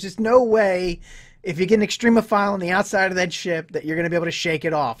way. There's just no way, if you get an extremophile on the outside of that ship, that you're going to be able to shake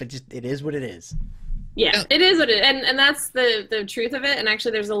it off. It is what it is. Yeah, it is what it is. And that's the truth of it. And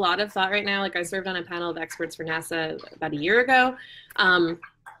actually, there's a lot of thought right now. Like, I served on a panel of experts for NASA about a year ago.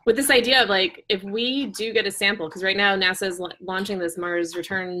 With this idea of, like, if we do get a sample, because right now NASA is launching this Mars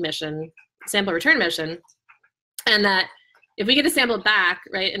sample return mission, and that if we get a sample back,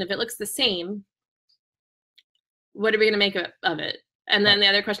 right, and if it looks the same, what are we going to make of it? And then the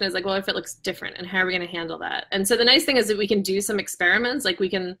other question is, like, well, if it looks different, and how are we going to handle that? And so the nice thing is that we can do some experiments. Like, we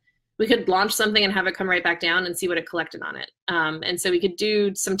could launch something and have it come right back down and see what it collected on it. And so we could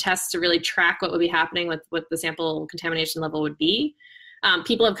do some tests to really track what would be happening with what the sample contamination level would be.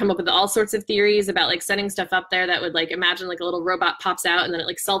 People have come up with all sorts of theories about, like, setting stuff up there that would, like, imagine like a little robot pops out and then it,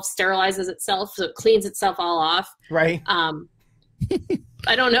 like, self-sterilizes itself, so it cleans itself all off. Right.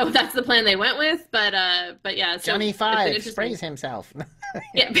 I don't know if that's the plan they went with, but yeah. So Johnny Five sprays himself.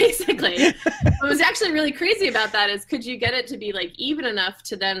 Yeah, basically. What was actually really crazy about that is, could you get it to be, like, even enough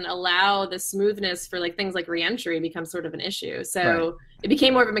to then allow the smoothness for, like, things like reentry become sort of an issue. So it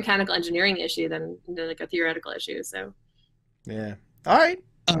became more of a mechanical engineering issue than like a theoretical issue. So yeah. All right.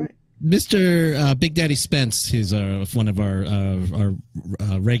 Mr. Big Daddy Spence, who's one of our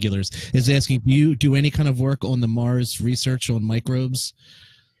regulars, is asking, do you do any kind of work on the Mars research on microbes?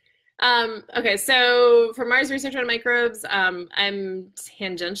 Okay, so for Mars research on microbes, I'm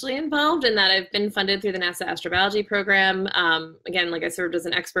tangentially involved in that. I've been funded through the NASA astrobiology program. Again, like, I served as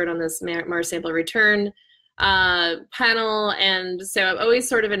an expert on this Mars sample return panel, and so I'm always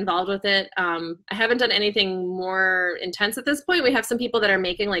sort of involved with it. I haven't done anything more intense at this point. We have some people that are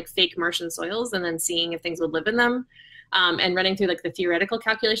making, like, fake Martian soils and then seeing if things would live in them, and running through, like, the theoretical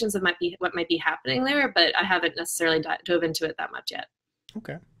calculations of what might be happening there, but I haven't necessarily dove into it that much yet.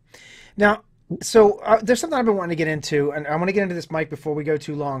 Okay. Now, so there's something I've been wanting to get into, and I want to get into this, Mike, before we go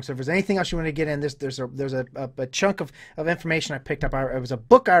too long. So if there's anything else you want to get in, there's a chunk of information I picked up. It was a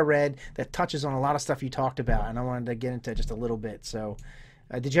book I read that touches on a lot of stuff you talked about, and I wanted to get into just a little bit. So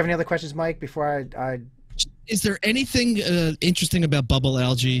did you have any other questions, Mike, before I Is there anything interesting about bubble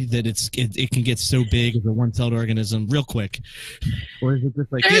algae that it can get so big as a one-celled organism real quick? Or is it just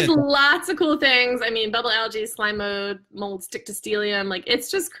like... There's lots of cool things. I mean, bubble algae, slime mold, Dictyostelium, like,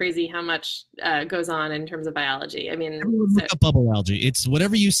 it's just crazy how much goes on in terms of biology. I mean... Look up bubble algae. It's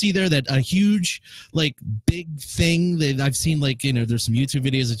whatever you see there, that a huge, like, big thing that I've seen, like, there's some YouTube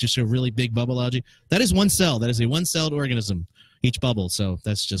videos that just show really big bubble algae. That is one cell. That is a one-celled organism, each bubble. So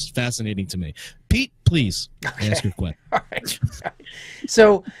that's just fascinating to me. Pete, please ask your question. All right.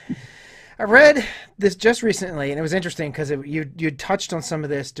 So I read this just recently, and it was interesting because you touched on some of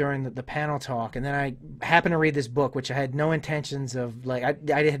this during the panel talk, and then I happened to read this book, which I had no intentions of, like,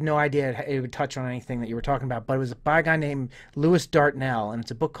 I had no idea it would touch on anything that you were talking about, but it was by a guy named Lewis Dartnell, and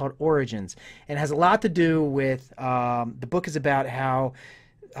it's a book called Origins, and it has a lot to do with, the book is about how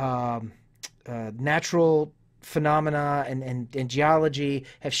natural phenomena and geology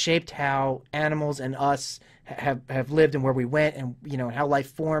have shaped how animals and us have lived and where we went, and how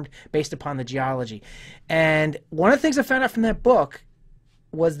life formed based upon the geology. And one of the things I found out from that book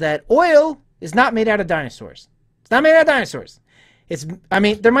was that oil is not made out of dinosaurs. It's not made out of dinosaurs. I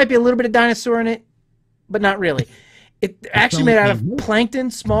mean, there might be a little bit of dinosaur in it, but not really. It's actually made out of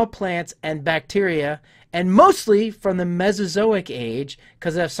plankton, small plants, and bacteria, and mostly from the Mesozoic age,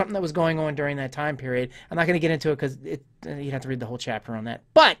 because of something that was going on during that time period. I'm not going to get into it because you'd have to read the whole chapter on that.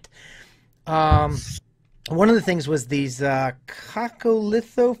 But one of the things was these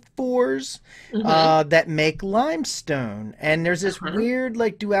coccolithophores that make limestone. And there's this weird,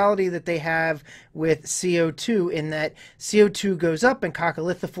 like, duality that they have with CO2, in that CO2 goes up and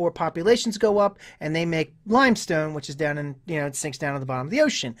coccolithophore populations go up, and they make limestone, which is down in, it sinks down to the bottom of the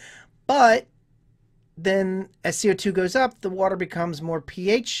ocean. But then as CO2 goes up, the water becomes more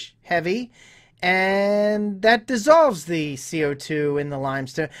pH heavy, and that dissolves the CO2 in the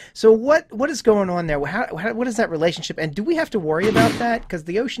limestone. So what is going on there? What is that relationship? And do we have to worry about that? Because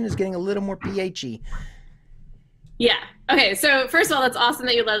the ocean is getting a little more pH-y. Yeah. Okay. So first of all, that's awesome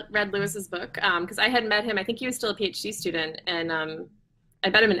that you read Lewis's book, because I had met him. I think he was still a PhD student, and I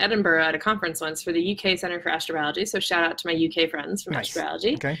met him in Edinburgh at a conference once for the UK Center for Astrobiology. So shout out to my UK friends from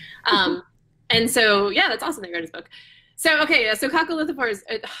Astrobiology. Okay. And so, yeah, that's awesome that you read his book. So, okay, so coccolithophores,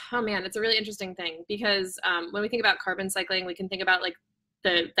 oh man, it's a really interesting thing, because when we think about carbon cycling, we can think about, like,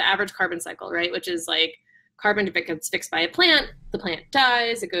 the average carbon cycle, right? Which is, like, carbon gets fixed by a plant, the plant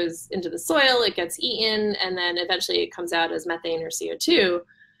dies, it goes into the soil, it gets eaten, and then eventually it comes out as methane or CO2.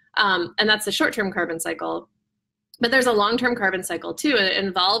 And that's the short-term carbon cycle. But there's a long-term carbon cycle too. It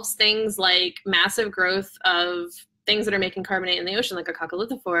involves things like massive growth of things that are making carbonate in the ocean, like a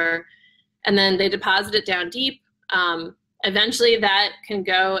coccolithophore, and then they deposit it down deep. Eventually that can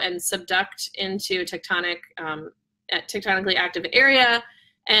go and subduct into tectonically active area,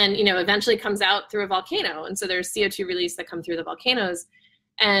 and eventually comes out through a volcano. And so there's CO2 release that come through the volcanoes.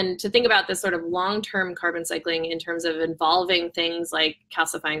 And to think about this sort of long-term carbon cycling in terms of involving things like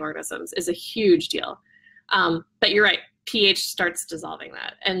calcifying organisms is a huge deal. But you're right, pH starts dissolving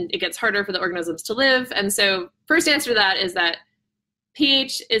that, and it gets harder for the organisms to live. And so first answer to that is that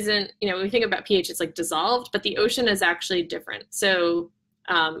pH isn't, when we think about pH, it's like dissolved, but the ocean is actually different. So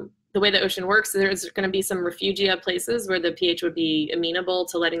the way the ocean works, there's going to be some refugia places where the pH would be amenable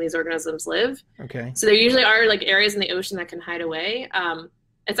to letting these organisms live. Okay. So there usually are like areas in the ocean that can hide away.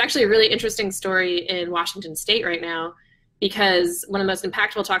 It's actually a really interesting story in Washington State right now, because one of the most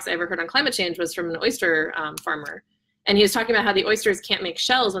impactful talks I ever heard on climate change was from an oyster farmer. And he was talking about how the oysters can't make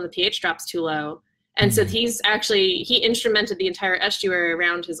shells when the pH drops too low. And so he instrumented the entire estuary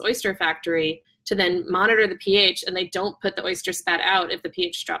around his oyster factory to then monitor the pH, and they don't put the oyster spat out if the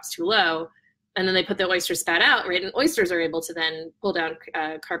pH drops too low. And then they put the oyster spat out, right? And oysters are able to then pull down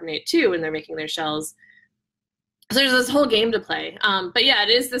carbonate too when they're making their shells. So there's this whole game to play. But yeah, it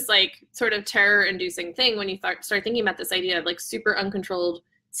is this like sort of terror-inducing thing when you start thinking about this idea of like super uncontrolled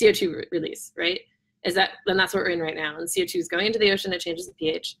CO2 release, right? Then that's what we're in right now. And CO2 is going into the ocean, it changes the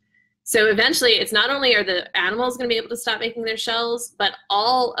pH. So eventually, it's not only are the animals going to be able to stop making their shells, but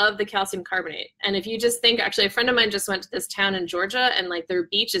all of the calcium carbonate. And if you just think, actually, a friend of mine just went to this town in Georgia, and like their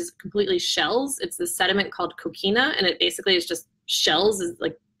beach is completely shells. It's this sediment called coquina, and it basically is just shells, is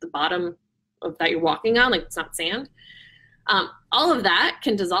like the bottom of that you're walking on, like it's not sand. All of that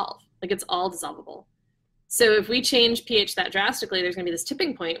can dissolve, like it's all dissolvable. So if we change pH that drastically, there's going to be this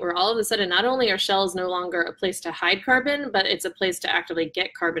tipping point where all of a sudden, not only are shells no longer a place to hide carbon, but it's a place to actively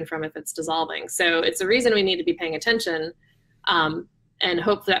get carbon from if it's dissolving. So it's a reason we need to be paying attention and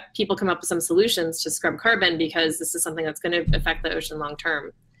hope that people come up with some solutions to scrub carbon, because this is something that's going to affect the ocean long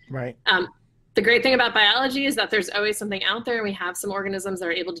term. Right. The great thing about biology is that there's always something out there, and we have some organisms that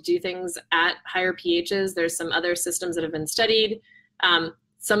are able to do things at higher pHs. There's some other systems that have been studied.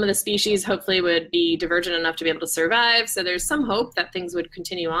 Some of the species hopefully would be divergent enough to be able to survive. So there's some hope that things would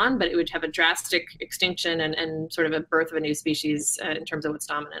continue on, but it would have a drastic extinction and sort of a birth of a new species in terms of what's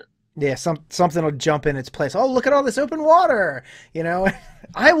dominant. Yeah, something will jump in its place. Oh, look at all this open water.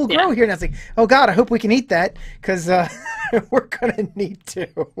 I will grow here. And I was like, oh, God, I hope we can eat that, because we're going to need to.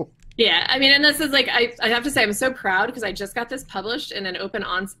 Yeah, I mean, and this is like, I have to say, I'm so proud because I just got this published in an open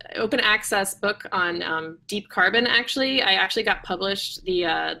access book on deep carbon. Actually, I actually got published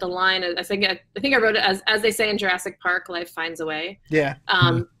the line. I think I wrote it as they say in Jurassic Park, life finds a way. Yeah.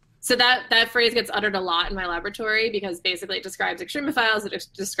 So that phrase gets uttered a lot in my laboratory, because basically it describes extremophiles, it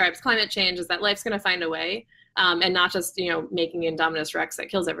describes climate change, is that life's going to find a way, and not just making Indominus Rex that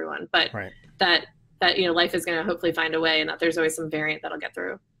kills everyone, but right. that life is going to hopefully find a way, and that there's always some variant that'll get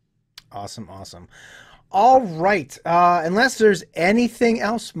through. Awesome. All right. Unless there's anything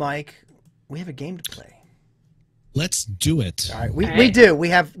else, Mike, we have a game to play. Let's do it. All right. We do. We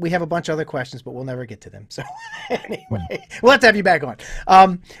have a bunch of other questions, but we'll never get to them. So anyway, we'll have to have you back on.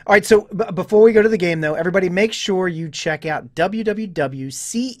 All right. So before we go to the game, though, everybody make sure you check out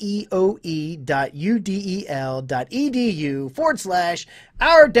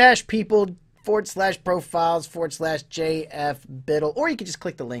Biddle, or you can just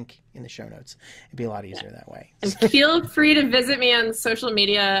click the link in the show notes. It'd be a lot easier that way. And feel free to visit me on social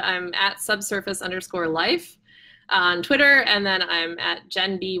media. I'm at subsurface_life on Twitter, and then I'm at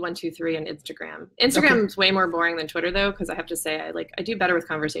JenB123 on Instagram. Instagram's way more boring than Twitter, though, because I have to say I do better with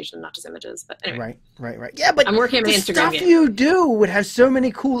conversation, not just images. But anyway. Right. Yeah, but I'm working on my Instagram stuff game. You do would have so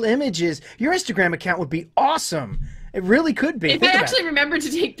many cool images. Your Instagram account would be awesome. It really could be. If I actually remembered to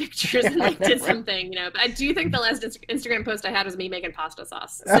take pictures and did something, but I do think the last Instagram post I had was me making pasta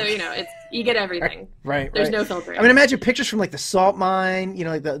sauce. So, you get everything. Right. There's no filtering. I mean, imagine pictures from like the salt mine,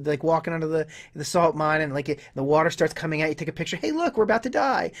 like walking under the salt mine, and the water starts coming out. You take a picture. Hey, look, we're about to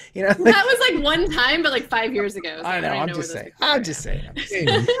die. That was like one time, but like 5 years ago. So I know. I'm just saying.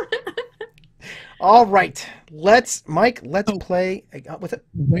 All right, let's play. What's it?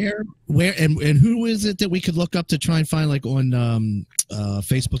 Where, and who is it that we could look up to try and find, like, on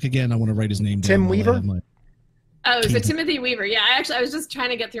Facebook again? I want to write his name down. Tim Weaver? Oh, so Timothy Weaver. Yeah, I was just trying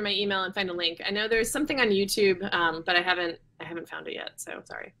to get through my email and find a link. I know there's something on YouTube, but I haven't found it yet, so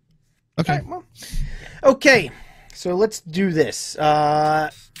sorry. Okay. All right, well, okay, so let's do this.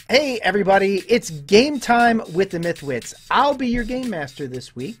 Hey, everybody, it's game time with the MythWits. I'll be your game master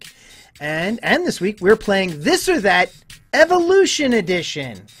this week. And this week, we're playing This or That Evolution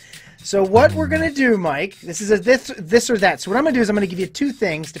Edition. So what we're going to do, Mike, this is a this or that. So what I'm going to do is I'm going to give you two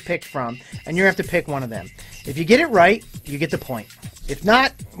things to pick from, and you have to pick one of them. If you get it right, you get the point. If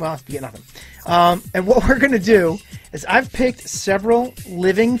not, well, you get nothing. And what we're going to do is I've picked several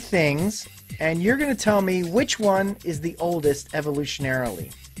living things, and you're going to tell me which one is the oldest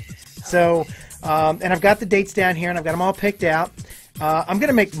evolutionarily. So, and I've got the dates down here, and I've got them all picked out. I'm going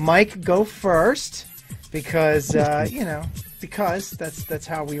to make Mike go first because, you know, because that's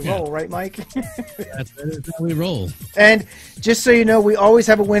how we roll, right, Mike? That's how we roll. And just so you know, we always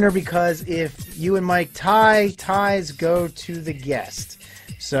have a winner because if you and Mike tie, ties go to the guest.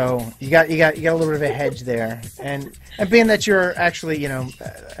 So you got a little bit of a hedge there, and being that you're actually, you know,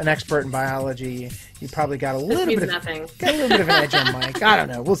 an expert in biology, you probably got a little bit of an edge on Mike. I don't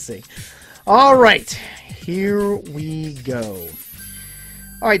know. We'll see. All right, here we go.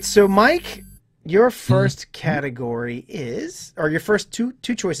 All right, so Mike, your first category is, or your first two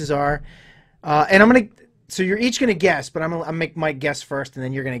choices are, and I'm gonna. So you're each gonna guess, but I'm gonna make Mike guess first, and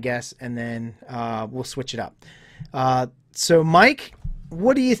then you're gonna guess, and then we'll switch it up. So Mike,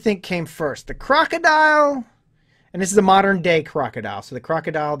 what do you think came first, the crocodile? And this is a modern day crocodile, so the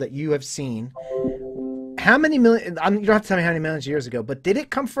crocodile that you have seen. How many million? You don't have to tell me how many millions of years ago, but did it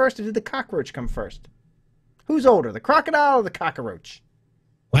come first, or did the cockroach come first? Who's older, the crocodile or the cockroach?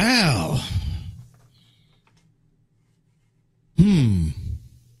 Wow.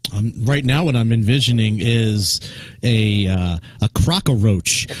 Right now, what I'm envisioning is a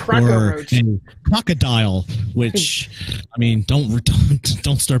cockroach or a crocodile. Which, I mean,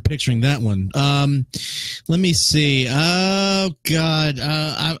 don't start picturing that one. Let me see. Oh God.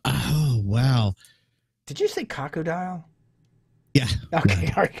 Oh wow. Did you say crocodile? Yeah.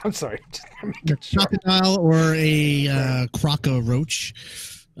 Okay. All right. I'm sorry. Just sure. Crocodile or a cockroach.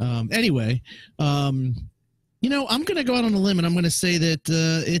 Anyway. You know, I'm going to go out on a limb, and I'm going to say that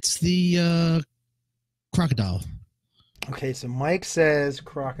it's the crocodile. Okay, so Mike says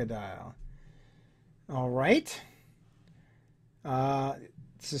crocodile. All right.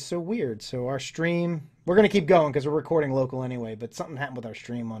 This is so weird. So our stream, we're going to keep going because we're recording local anyway, but something happened with our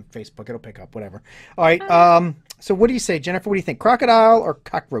stream on Facebook. It'll pick up, whatever. All right, so what do you say, Jennifer? What do you think, crocodile or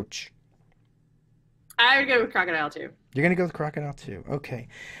cockroach? I would go with crocodile, too. You're going to go with crocodile, too. Okay.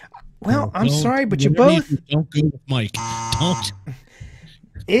 Well, I'm sorry, but you both... Don't go with Mike. Don't.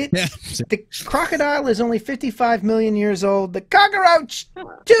 The crocodile is only 55 million years old. The cockroach,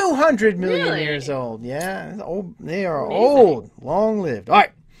 200 million years old. Yeah, old, they are old, long-lived. All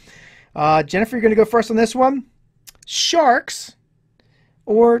right. Jennifer, you're going to go first on this one. Sharks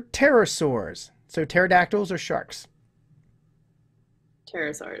or pterosaurs? So pterodactyls or sharks?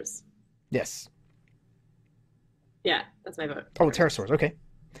 Pterosaurs. Yes. Yeah, that's my vote. Oh, pterosaurs. Okay.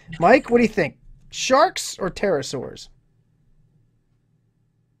 Mike, what do you think? Sharks or pterosaurs?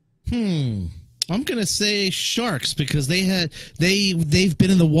 I'm gonna say sharks because they've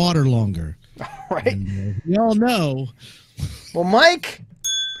been in the water longer. Right. And, we all know. Well, Mike,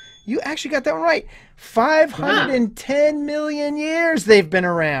 you actually got that one right. 510 million years they've been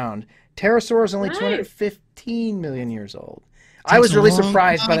around. Pterosaurs only 215 million years old. I was really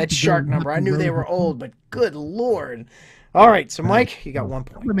surprised by that shark number. I knew they were old, but good Lord. All right, so Mike, you got 1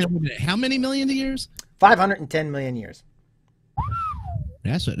 point. Wait a minute. How many million years? 510 million years.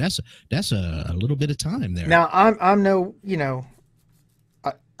 That's a little bit of time there. Now I'm no, you know,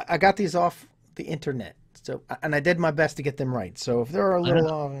 I got these off the internet, so, and I did my best to get them right. So if they're a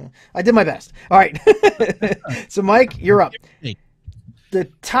little, I did my best. All right, so Mike, you're up. The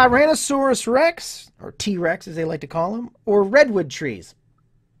Tyrannosaurus Rex, or T-Rex as they like to call him, or redwood trees?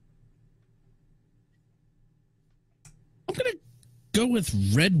 I'm going to go with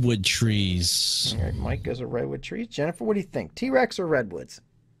redwood trees. All right, Mike goes with redwood trees. Jennifer, what do you think? T-Rex or redwoods?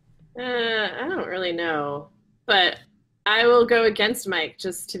 I don't really know, but I will go against Mike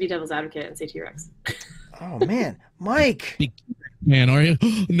just to be devil's advocate and say T-Rex. Oh, man. Mike. Man, are you?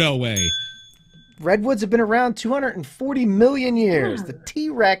 No way. Redwoods have been around 240 million years. The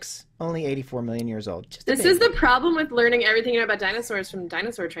T-Rex, only 84 million years old. This is the problem with learning everything about dinosaurs from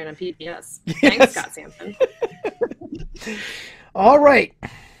Dinosaur Train on PBS. Yes. Thanks, Scott Sampson. All right.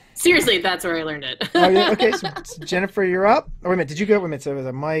 Seriously, that's where I learned it. Oh, yeah. Okay, so Jennifer, you're up. Oh, wait a minute. Did you go? Wait a minute. So it was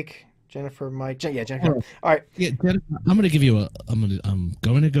a Mike, Jennifer, Mike. Yeah, Jennifer. All right. Yeah, Jennifer, I'm going to give you I'm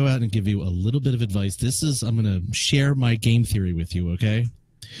going to go out and give you a little bit of advice. I'm going to share my game theory with you, okay?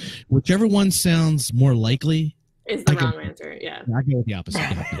 Whichever one sounds more likely is the wrong answer. Yeah. I go with the opposite.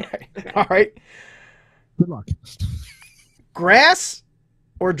 Okay. All right. Good luck. Grass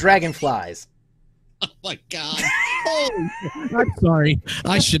or dragonflies? Oh my God. Oh, I'm sorry.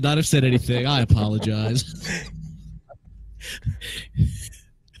 I should not have said anything. I apologize.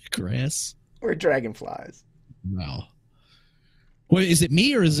 Grass Or dragonflies? No. Wait, is it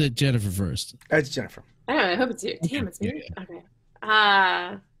me or is it Jennifer first? It's Jennifer. I don't know. I hope it's you. Damn, it's me. Yeah. Okay.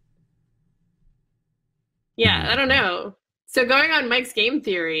 Yeah, I don't know. So going on Mike's game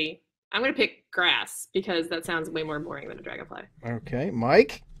theory, I'm going to pick grass because that sounds way more boring than a dragonfly. Okay,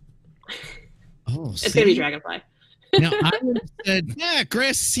 Mike? Oh, It's going to be dragonfly. Now, I would have said, yeah,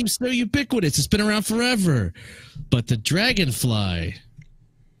 grass seems so ubiquitous. It's been around forever. But the dragonfly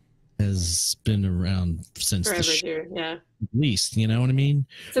has been around since Forever, the too. Yeah. at least, you know what I mean?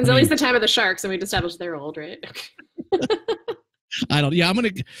 Since at least the time of the sharks, and we've established they're old, right? I don't. Yeah, I'm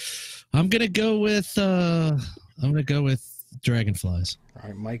gonna go with dragonflies. All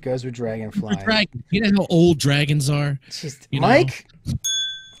right, Mike goes with dragonfly. Dragon. You know how old dragons are? Jeez, You Mike?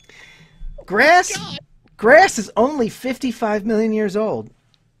 Grass is only 55 million years old.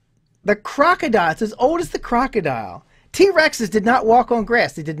 The crocodile, it's as old as the crocodile. T-Rexes did not walk on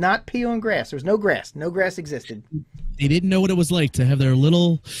grass. They did not pee on grass. There was no grass. No grass existed. They didn't know what it was like to have their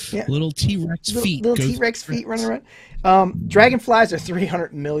little T-Rex feet. Little T-Rex feet running around. Dragonflies are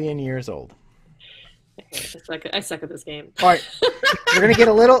 300 million years old. I suck at this game. All right, we're gonna get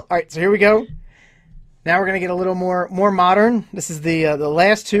a little. All right, so here we go. Now we're gonna get a little more modern. This is the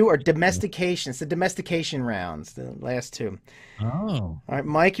last two are domestication. It's the domestication rounds. The last two. Oh. All right,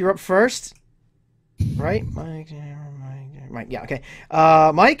 Mike, you're up first. Right, Mike. Yeah, okay.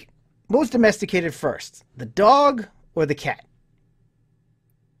 Mike, what was domesticated first, the dog or the cat?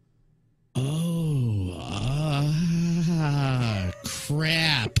 Oh.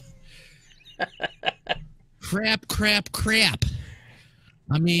 Crap. Crap.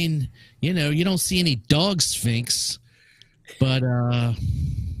 I mean, you know, you don't see any dog sphinx, but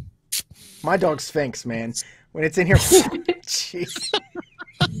My dog Sphinx, man. When it's in here, jeez.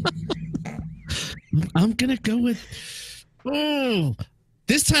 I'm gonna go with. Oh,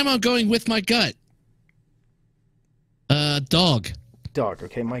 this time I'm going with my gut. Dog. Dog.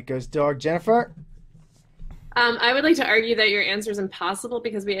 Okay, Mike goes dog. Jennifer. I would like to argue that your answer is impossible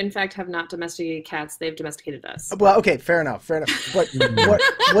because we, in fact, have not domesticated cats. They've domesticated us. Well, okay, fair enough. But what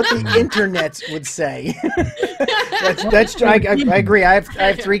the internet would say. that's I agree. I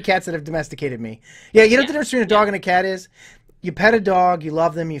have 3 cats that have domesticated me. Yeah, you know what the difference between a dog and a cat is? You pet a dog, you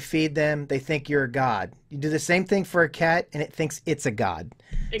love them, you feed them, they think you're a god. You do the same thing for a cat, and it thinks it's a god.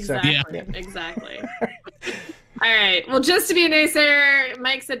 Exactly. So, Exactly. All right. Well, just to be a naysayer,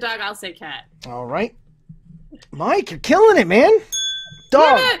 Mike said dog. I'll say cat. All right. Mike, you're killing it, man.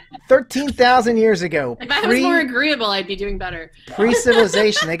 Dog, 13,000 years ago. If I was more agreeable, I'd be doing better.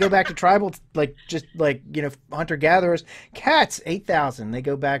 Pre-civilization. They go back to tribal, hunter-gatherers. Cats, 8,000. They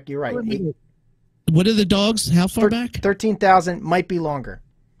go back, you're right. What are the dogs? How far back? 13,000, might be longer.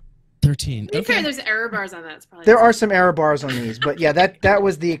 13. To be fair, there's error bars on that. It's probably there are some error bars on these, but yeah, that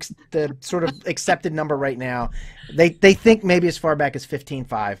was the sort of accepted number right now. They think maybe as far back as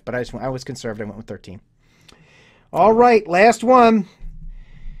 15.5, but I was conservative. I went with 13. All right, last one.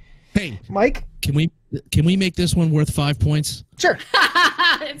 Hey, Mike, can we make this one worth 5 points? Sure.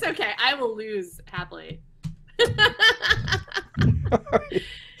 It's okay. I will lose happily.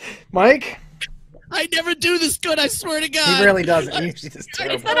 Mike. I never do this good. I swear to God. He really doesn't. He usually does I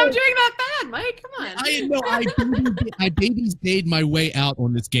terrible. said I'm doing that bad, Mike. Come on. I know. I baby's made my way out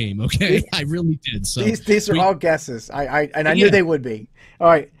on this game. Okay, I really did. So these are all guesses. I knew they would be. All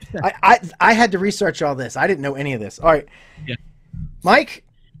right. I had to research all this. I didn't know any of this. All right. Yeah. Mike.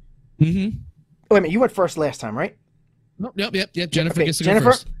 Mm-hmm. Wait a minute. You went first last time, right? Nope. Yep. Jennifer Okay, gets to Jennifer,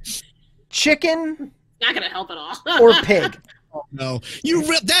 go first. Chicken Not gonna help at all. or pig? Oh, no,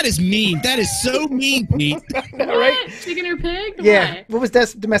 that is mean. That is so mean, Pete. No, right? Chicken or pig? Yeah. Why? What was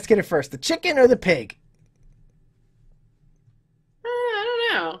domesticated first, the chicken or the pig? I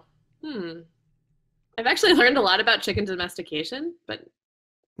don't know. I've actually learned a lot about chicken domestication, but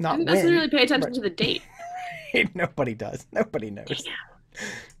Not didn't when. necessarily pay attention to the date. Nobody does. Nobody knows.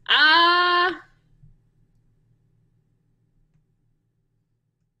 I'm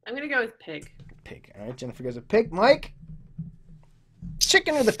gonna go with pig. Pig. All right, Jennifer goes with pig. Mike?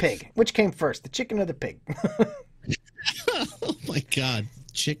 Chicken or the pig? Which came first, the chicken or the pig? Oh my God,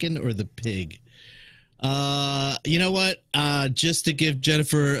 chicken or the pig? You know what? Just to give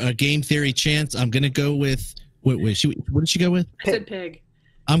Jennifer a game theory chance, I'm gonna go with what did she go with? I said pig.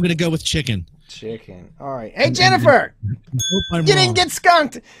 I'm gonna go with chicken. Chicken. All right. Hey, Jennifer! You didn't get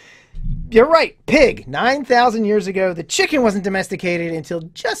skunked. You're right. Pig. 9,000 years ago. The chicken wasn't domesticated until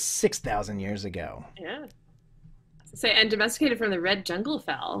just 6,000 years ago. Yeah. And domesticated from the red jungle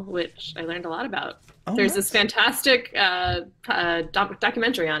fowl, which I learned a lot about. Oh, There's nice. this fantastic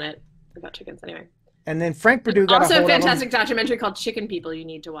documentary on it about chickens. Anyway. And then Frank Perdue got also a hold a of fantastic documentary called Chicken People. You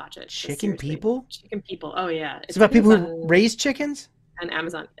need to watch it. Chicken People? Chicken People. Oh yeah. It's about people who raise chickens? On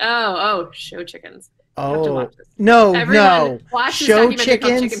Amazon. Oh, show chickens. Oh no, no! Watch this Show documentary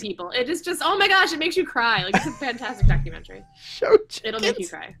called chickens. Chicken People. It is just, oh my gosh, it makes you cry. Like, it's a fantastic documentary. Show chickens. It'll make you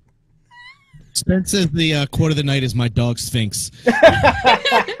cry. Spence says the quote of the night is my dog Sphinx.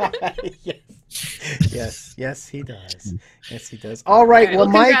 Yes, yes, he does. Yes, he does. All right, well,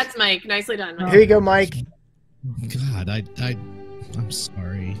 Mike. Congrats, Mike. Nicely done, Mike. Here you go, Mike. God, I'm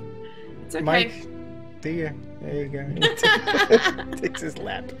sorry. It's okay. Mike, there you go. He takes his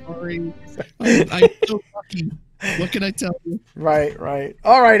lap. Sorry. I'm so lucky. What can I tell you? Right.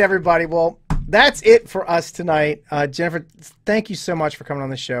 All right, everybody. Well, that's it for us tonight. Jennifer, thank you so much for coming on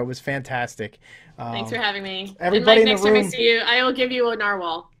the show. It was fantastic. Thanks for having me. Everybody and Mike, in the room. next time I see you, I will give you a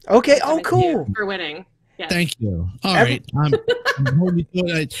narwhal. Okay. Oh, cool. For winning. Yes. Thank you. All right.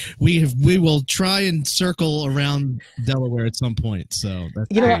 We will try and circle around Delaware at some point. So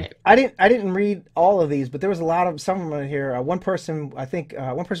that's right. I didn't read all of these, but there was a lot of some of them here. One person was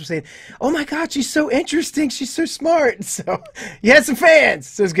saying, "Oh my God, she's so interesting. She's so smart." So you had some fans.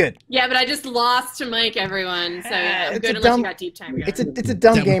 So it's good. Yeah, but I just lost to Mike, everyone. So yeah, I'm good unless you got deep time. It's a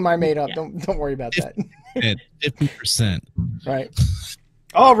dumb game I made up. Yeah. Don't worry about that. 50%. Right.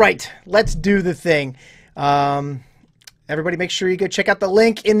 All right. Let's do the thing. Everybody make sure you go check out the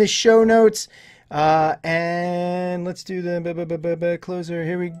link in the show notes. And let's do the closer.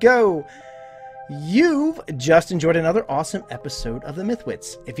 Here we go. You've just enjoyed another awesome episode of the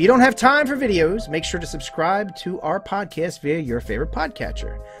MythWits. If you don't have time for videos, make sure to subscribe to our podcast via your favorite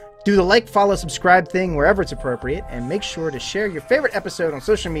podcatcher. Do the like, follow, subscribe thing wherever it's appropriate, and make sure to share your favorite episode on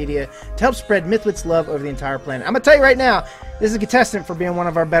social media to help spread MythWits love over the entire planet. I'm going to tell you right now, this is a contestant for being one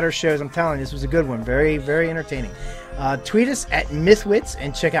of our better shows. I'm telling you, this was a good one. Very, very entertaining. Tweet us at MythWits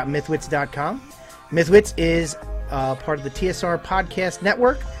and check out MythWits.com. MythWits is part of the TSR Podcast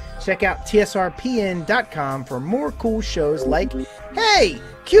Network. Check out TSRPN.com for more cool shows like, hey,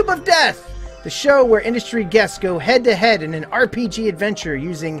 Cube of Death! The show where industry guests go head-to-head in an RPG adventure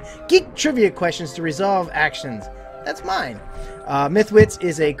using geek trivia questions to resolve actions. That's mine. MythWits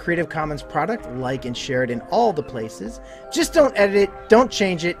is a Creative Commons product. Like and share it in all the places. Just don't edit it, don't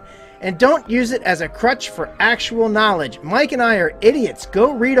change it, and don't use it as a crutch for actual knowledge. Mike and I are idiots.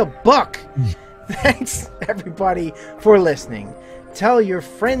 Go read a book. Thanks, everybody, for listening. Tell your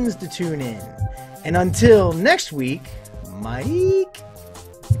friends to tune in. And until next week, Mike...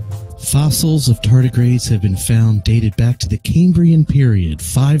 Fossils of tardigrades have been found dated back to the Cambrian period,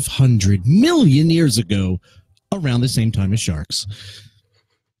 500 million years ago, around the same time as sharks.